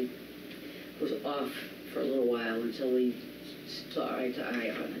time. I was off for a little while until we saw eye to eye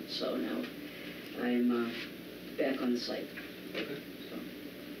on it. So now I'm back on the site. Okay. So.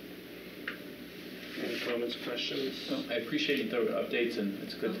 Any comments, questions? Well, I appreciate you throwing updates, and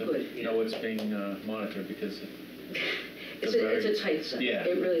it's good Oh, to good. know what's being monitored, because It's a tight site. Yeah.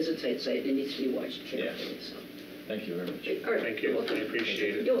 It really is a tight site. It needs to be watched carefully. So. thank you very much. All right. Thank you. You're welcome. I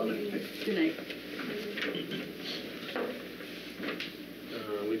appreciate it. You're welcome. Good night.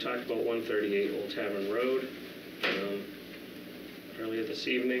 We talked about 138 Old Tavern Road earlier this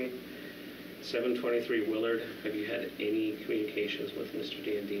evening. 723 Willard. Have you had any communications with Mr.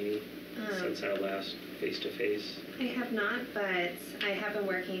 Dandini since our last face-to-face? I have not, but I have been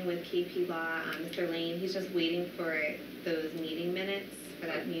working with KP Law, Mr. Lane. He's just waiting for those meeting minutes for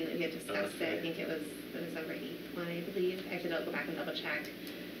that meeting that we had discussed. Okay. I think it was the December 8th one, I believe. I have to go back and double check.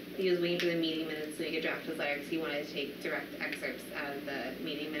 He was waiting for the meeting minutes so he could draft his letter, because he wanted to take direct excerpts out of the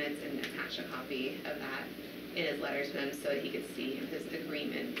meeting minutes and attach a copy of that in his letter to them so that he could see his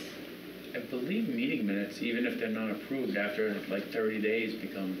agreement. I believe meeting minutes, even if they're not approved, after like 30 days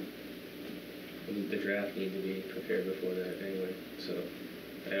become... The draft need to be prepared before that anyway, so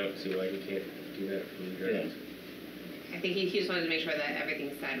I don't see why you can't do that from the draft. I think he just wanted to make sure that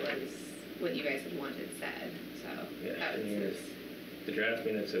everything said was what you guys had wanted said, so Yeah, that I was mean, his. the draft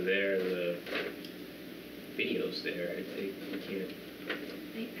minutes are there, the video's there, I think you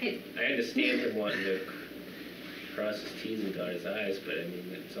can't. I understand him wanting to cross his T's and dot his I's, but I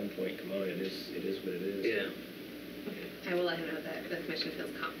mean, at some point, come on, it is what it is. Yeah. I will let him know that the commission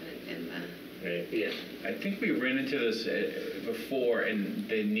feels confident in the. Right. Yeah. I think we ran into this before, and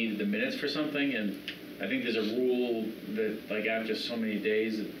they needed the minutes for something, and I think there's a rule that, like, after so many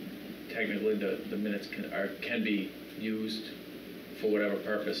days, technically the minutes can be used for whatever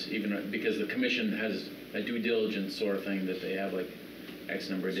purpose, even because the commission has a due diligence sort of thing that they have, like,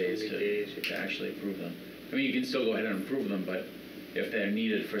 X number of days to actually approve them. I mean, you can still go ahead and approve them, but if they're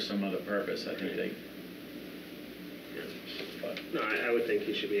needed for some other purpose, I think they, but, No, I would think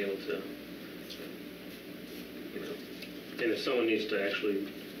he should be able to, you know, and if someone needs to actually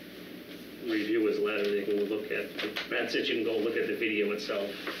review his letter, they can look at, that's it, you can go look at the video itself,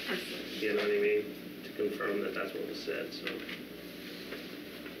 Absolutely. you know what I mean, to confirm that that's what was said, so.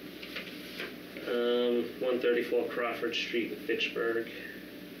 134 Crawford Street in Fitchburg,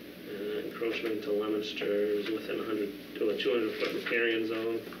 encroachment into Leominster is within 200-foot riparian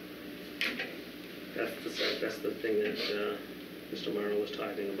zone. That's the thing that Mr. Morrow was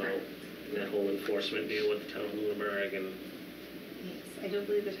talking about, that whole enforcement deal with the town of Lunenburg and. Yes, I don't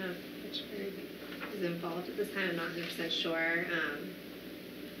believe the town of Fitchburg is involved at this time, I'm not 100% sure.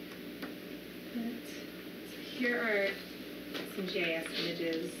 But here are some GIS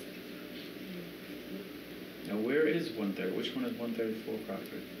images. now where is 130, which one is 134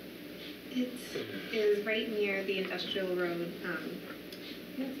 Crawford? It is right near the industrial road, I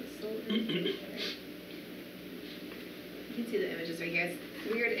think it's a solar. You can see the images right here. It's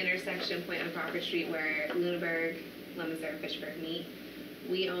a weird intersection point on Crawford Street where Lunenburg, Leominster, and Fitchburg meet.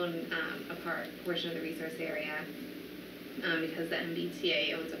 We own a portion of the resource area because the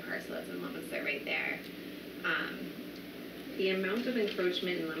MBTA owns a parcel that's in Leominster right there. The amount of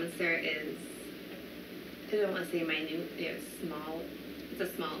encroachment in Leominster is, I don't want to say minute, it's small. It's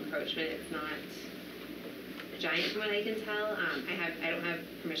a small encroachment. It's not giant from what I can tell. I don't have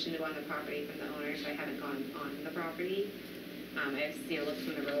permission to go on the property from the owner, so I haven't gone on the property. I've looked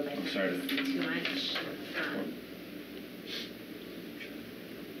from the road, I haven't seen too much.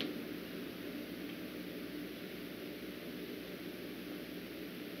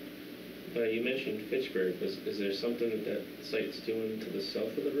 You mentioned Fitchburg. Is there something that site's doing to the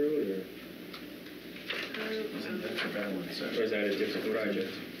south of the road, or That's a better one, so. is that a different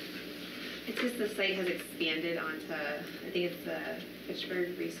project? It's just the site has expanded onto, I think it's the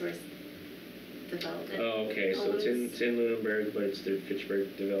Fitchburg Resource Development. Oh, okay, so it's owns. in Lunenburg, but it's the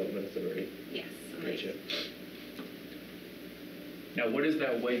Fitchburg Development Authority. Yes. Gotcha. Now, what is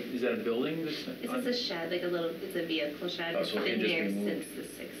that white, is that a building that's It's on? just a shed, like it's a vehicle shed. Oh, so It's it can been just there be since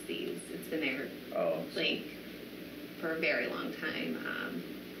moved. the 60s. It's been there Oh, like for a very long time.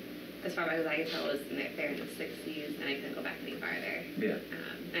 As far back as I can tell, it was there in the 60s, and I couldn't go back any farther. yeah.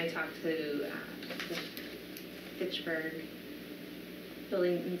 I talked to the Fitchburg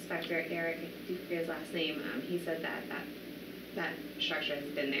building inspector, Eric, I do forget his last name. He said that structure has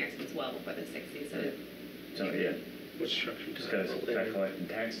been there since well before the 60s. So So, yeah, What structure? just gotta start collecting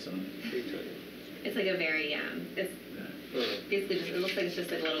taxes on it. it's like a very, it's Yeah. basically just, it looks like it's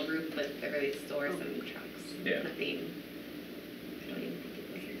just like a little roof, but that really stores some trucks. Yeah. Nothing, I don't even think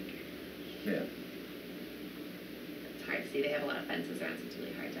it was in there. Yeah, It's hard to see. They have a lot of fences around, so it's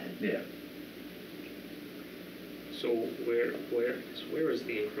really hard to. yeah. So where is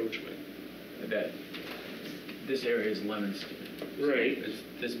the encroachment? That, this area is Leominster. So Right.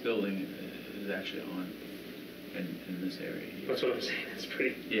 this building is actually on, in this area here. That's what I'm saying, it's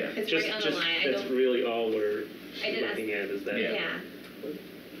pretty, Yeah, It's right on the line. I that's don't. really all we're I did ask- looking at is that. Yeah.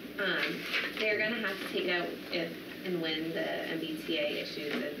 They're gonna have to take out if and when the MBTA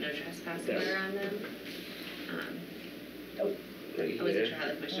issues a no trespassing order on them. I wasn't sure how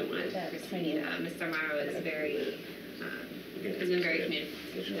the commission wanted to proceed. Mr. Morrow is very, has been very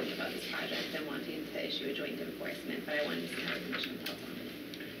communicative about this project and wanting to issue a joint enforcement, but I wanted to see how the commission felt on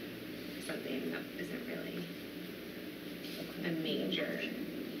it. Something that isn't really a major.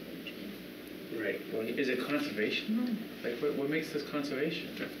 Right. Well, is it conservation though? Like, what makes this conservation?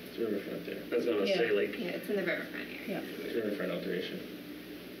 it's riverfront there. I was gonna say, like, Yeah, it's in the riverfront area. It's riverfront alteration.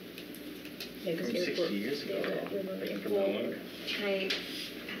 Yeah, 'cause From airport- 60 years ago. From how long? Can I?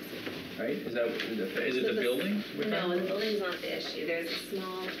 Right, is it the building? we're No, talking the about? building's not the issue. There's a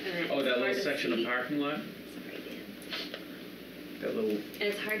small. Oh, that little section of parking lot? Sorry, Dan. That little, And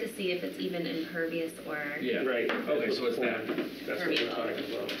it's hard to see if it's even impervious or. yeah. right. Okay, so it's that. That's what we're talking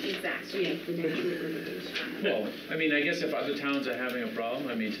about. Exactly. Yeah, the natural areas. Well, I mean, I guess if other towns are having a problem,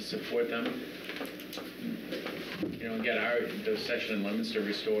 I mean, to support them, you know, and get the section in Leominster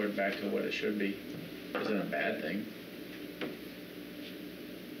restored back to what it should be, isn't a bad thing.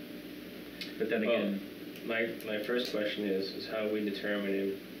 But then again, My first question is how we determine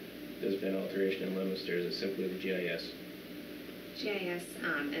if there's been alteration in Leominster? Is it simply the GIS? GIS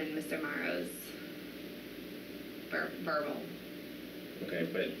and Mr. Morrow's verbal. Okay,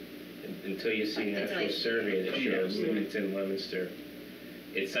 but until you see an Until I actual see survey that shows Yeah. that it's in Leominster,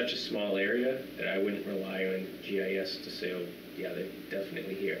 it's such a small area that I wouldn't rely on GIS to say, oh, yeah, they're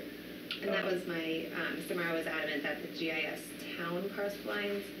definitely here. And that was my, Mr. Morrow was adamant that the GIS town parcel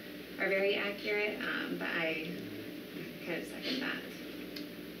lines are very accurate, but kind of second that.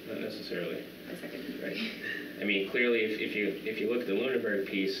 Not necessarily. I second. Right. I mean, clearly, if you look at the Lunenburg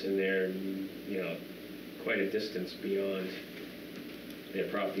piece, and they're, you know, quite a distance beyond their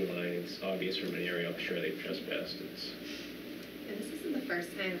property line, it's obvious from an aerial, I'm sure they've trespassed. And this isn't the first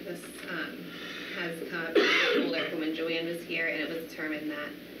time this has come up older from when Joanne was here, and it was determined that,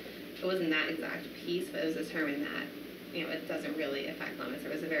 it wasn't that exact piece, but it was determined that, you know, it doesn't really affect limits.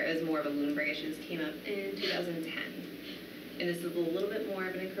 It was more of a Lunenburg issue. This came up in 2010. And this is a little bit more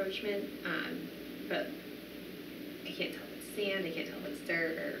of an encroachment, but I can't tell if it's sand, I can't tell if it's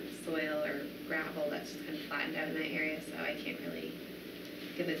dirt or soil or gravel. That's just kind of flattened out in that area, so I can't really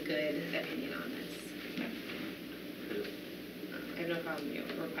give a good opinion on this. I have no problem, you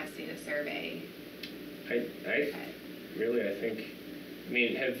know, requesting a survey. I think, I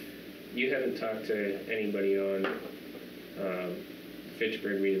mean, you haven't talked to anybody on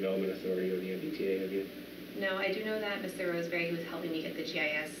Fitchburg Redevelopment Authority or the MBTA, have you? No, I do know that Mr. Roseberry, who was helping me get the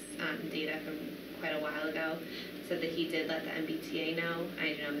GIS data from quite a while ago, said that he did let the MBTA know.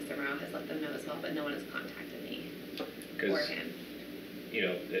 I do know Mr. Morrow has let them know as well, but no one has contacted me or him. You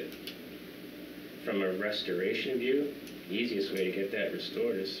know, from a restoration view, the easiest way to get that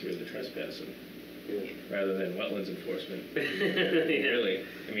restored is through the trespassing, rather than wetlands enforcement. Really,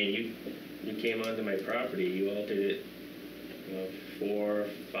 I mean, you came onto my property, you altered it, you know, 4,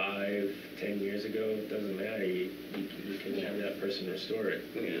 5, 10 years ago, it doesn't matter, you can have that person restore it.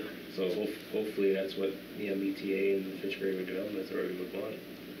 Yeah. So hopefully that's what the MBTA and the Fitchburg Redevelopment Authority would want.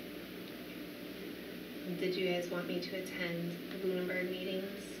 Did you guys want me to attend the Lunenburg meetings?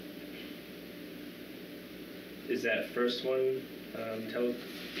 Is that first one, I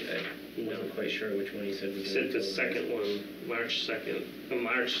wasn't quite sure which one he said was. you said the second one, March 2nd,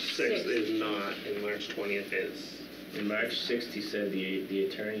 March 6th is not, and March 20th is. In March 6th, he said the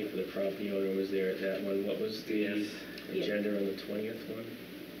attorney for the property owner was there at that one. What was the agenda on the 20th one?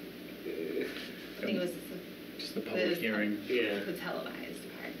 I think it was Just the public hearing. Yeah. the televised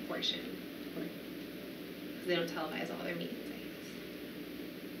portion. Because they don't televise all their meetings,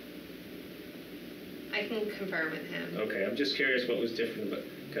 I can confirm with him. Okay, I'm just curious what was different about,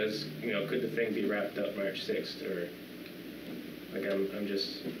 because, you know, could the thing be wrapped up March 6th, or, like, I'm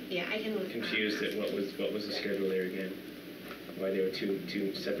just Yeah, I can. confused at what was the schedule there again? Why there were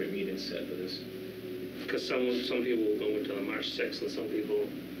two separate meetings set for this? Because some people will go into the March 6th, and some people,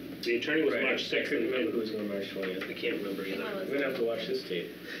 the attorney was Right, March 6th. I couldn't remember and who was on March 20th. I can't remember either. We're gonna have to watch this tape.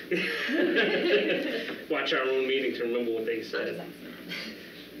 Watch our own meeting to remember what they Oh, said,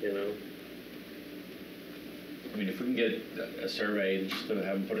 that's you know? I mean, if we can get a survey and just to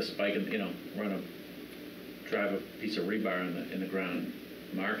have them put a spike in, you know, drive a piece of rebar in the ground,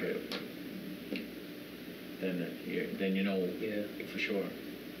 mark it, then you know Yeah. for sure.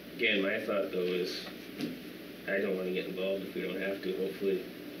 Again, my thought though is, I don't want to get involved if we don't have to. Hopefully,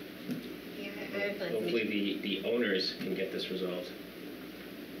 Yeah, I have like hopefully the owners can get this resolved.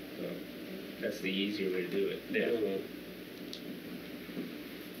 So that's the easier way to do it. Yeah. Mhm.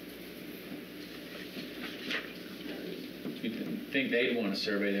 You'd think they'd want to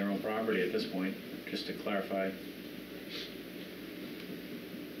survey their own property at this point, just to clarify.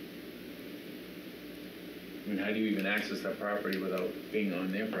 I mean, how do you even access that property without being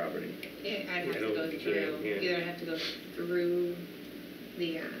on their property? Yeah, I'd have I to don't go think through, you can, yeah. either I'd have to go through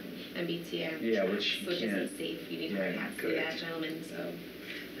the MBTA. Yeah, which Which can't. isn't safe, you need Yeah, hard hats to do that, gentlemen, so.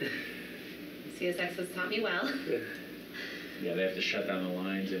 CSX has taught me well. Yeah, they have to shut down the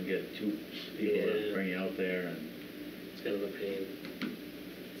lines and get 2 people to Yeah. bring you out there and. It's kind of a pain.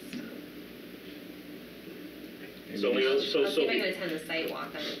 So So, I'll so, see if I can attend the site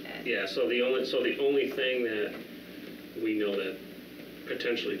walk on it. yeah, so the only thing that we know that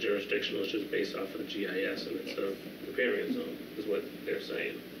potentially jurisdictional is just based off of the GIS, and it's a riparian zone, is what they're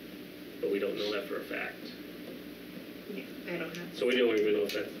saying. But we don't know that for a fact. Yeah, I don't have. So we don't even know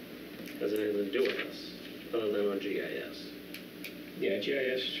if that has anything to do with us, other than our GIS. Yeah,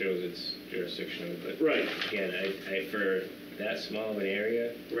 GIS shows it's jurisdictional, but Right. again, I for that small of an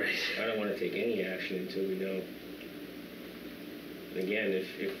area, Right. I don't want to take any action until we know. Again, if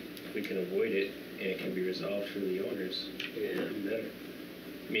we can avoid it and it can be resolved through the owners, Yeah. even better.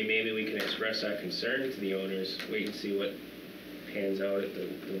 I mean, maybe we can express our concern to the owners, wait and see what pans out at the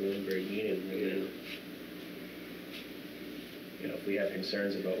Lunenburg meeting, and then, you know, if we have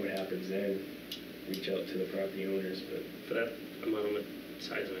concerns about what happens then, reach out to the property owners, but. For that amount of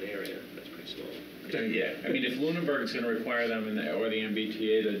size of an area, that's pretty small. Yeah, I mean, if Lunenburg's gonna require them or the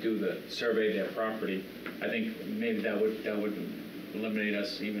MBTA to do the survey their property, I think maybe that would eliminate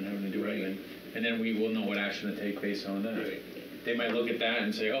us even having to do anything. And then we will know what action to take based on that. Right. they might look at that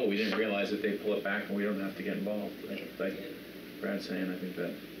and say, oh, we didn't realize that they pull it back and we don't have to get involved. Like Brad's saying, I think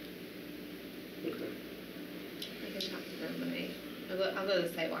that. Okay. I can talk to them when I'll go to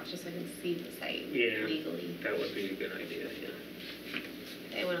the sidewalk just so I can see the site Yeah. legally. That would be a good idea, yeah.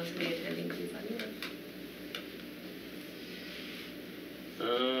 If anyone else will be attending, please let me know.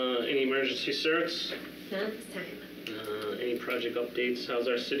 Any emergency certs? None at this time. Any project updates? How's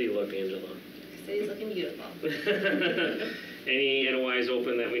our city look, Angela? The city's looking beautiful. Any NOIs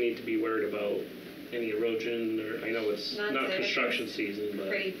open that we need to be worried about? Any erosion, or, I know it's Not not so. construction season, but.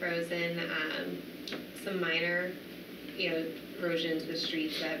 Pretty frozen. Some minor, erosions with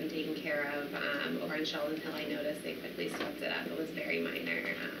streets that have been taken care of. Over on Sheldon Hill, I noticed they quickly swept it up. It was very minor.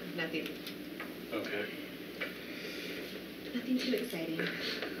 Nothing Okay. too exciting.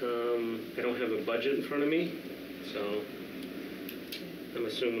 I don't have a budget in front of me, so I'm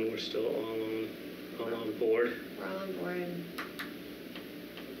assuming we're still all on board. We're all on board.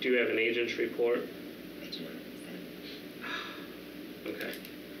 Do you have an agent's report? I do not. Okay.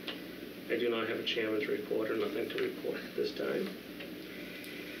 I do not have a chairman's report or nothing to report at this time.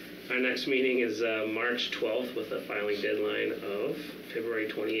 Our next meeting is March 12th with a filing deadline of February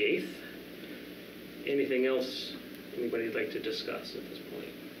 28th. Anything else anybody'd like to discuss at this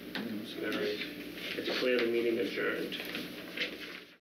point? All right. I declare the meeting adjourned.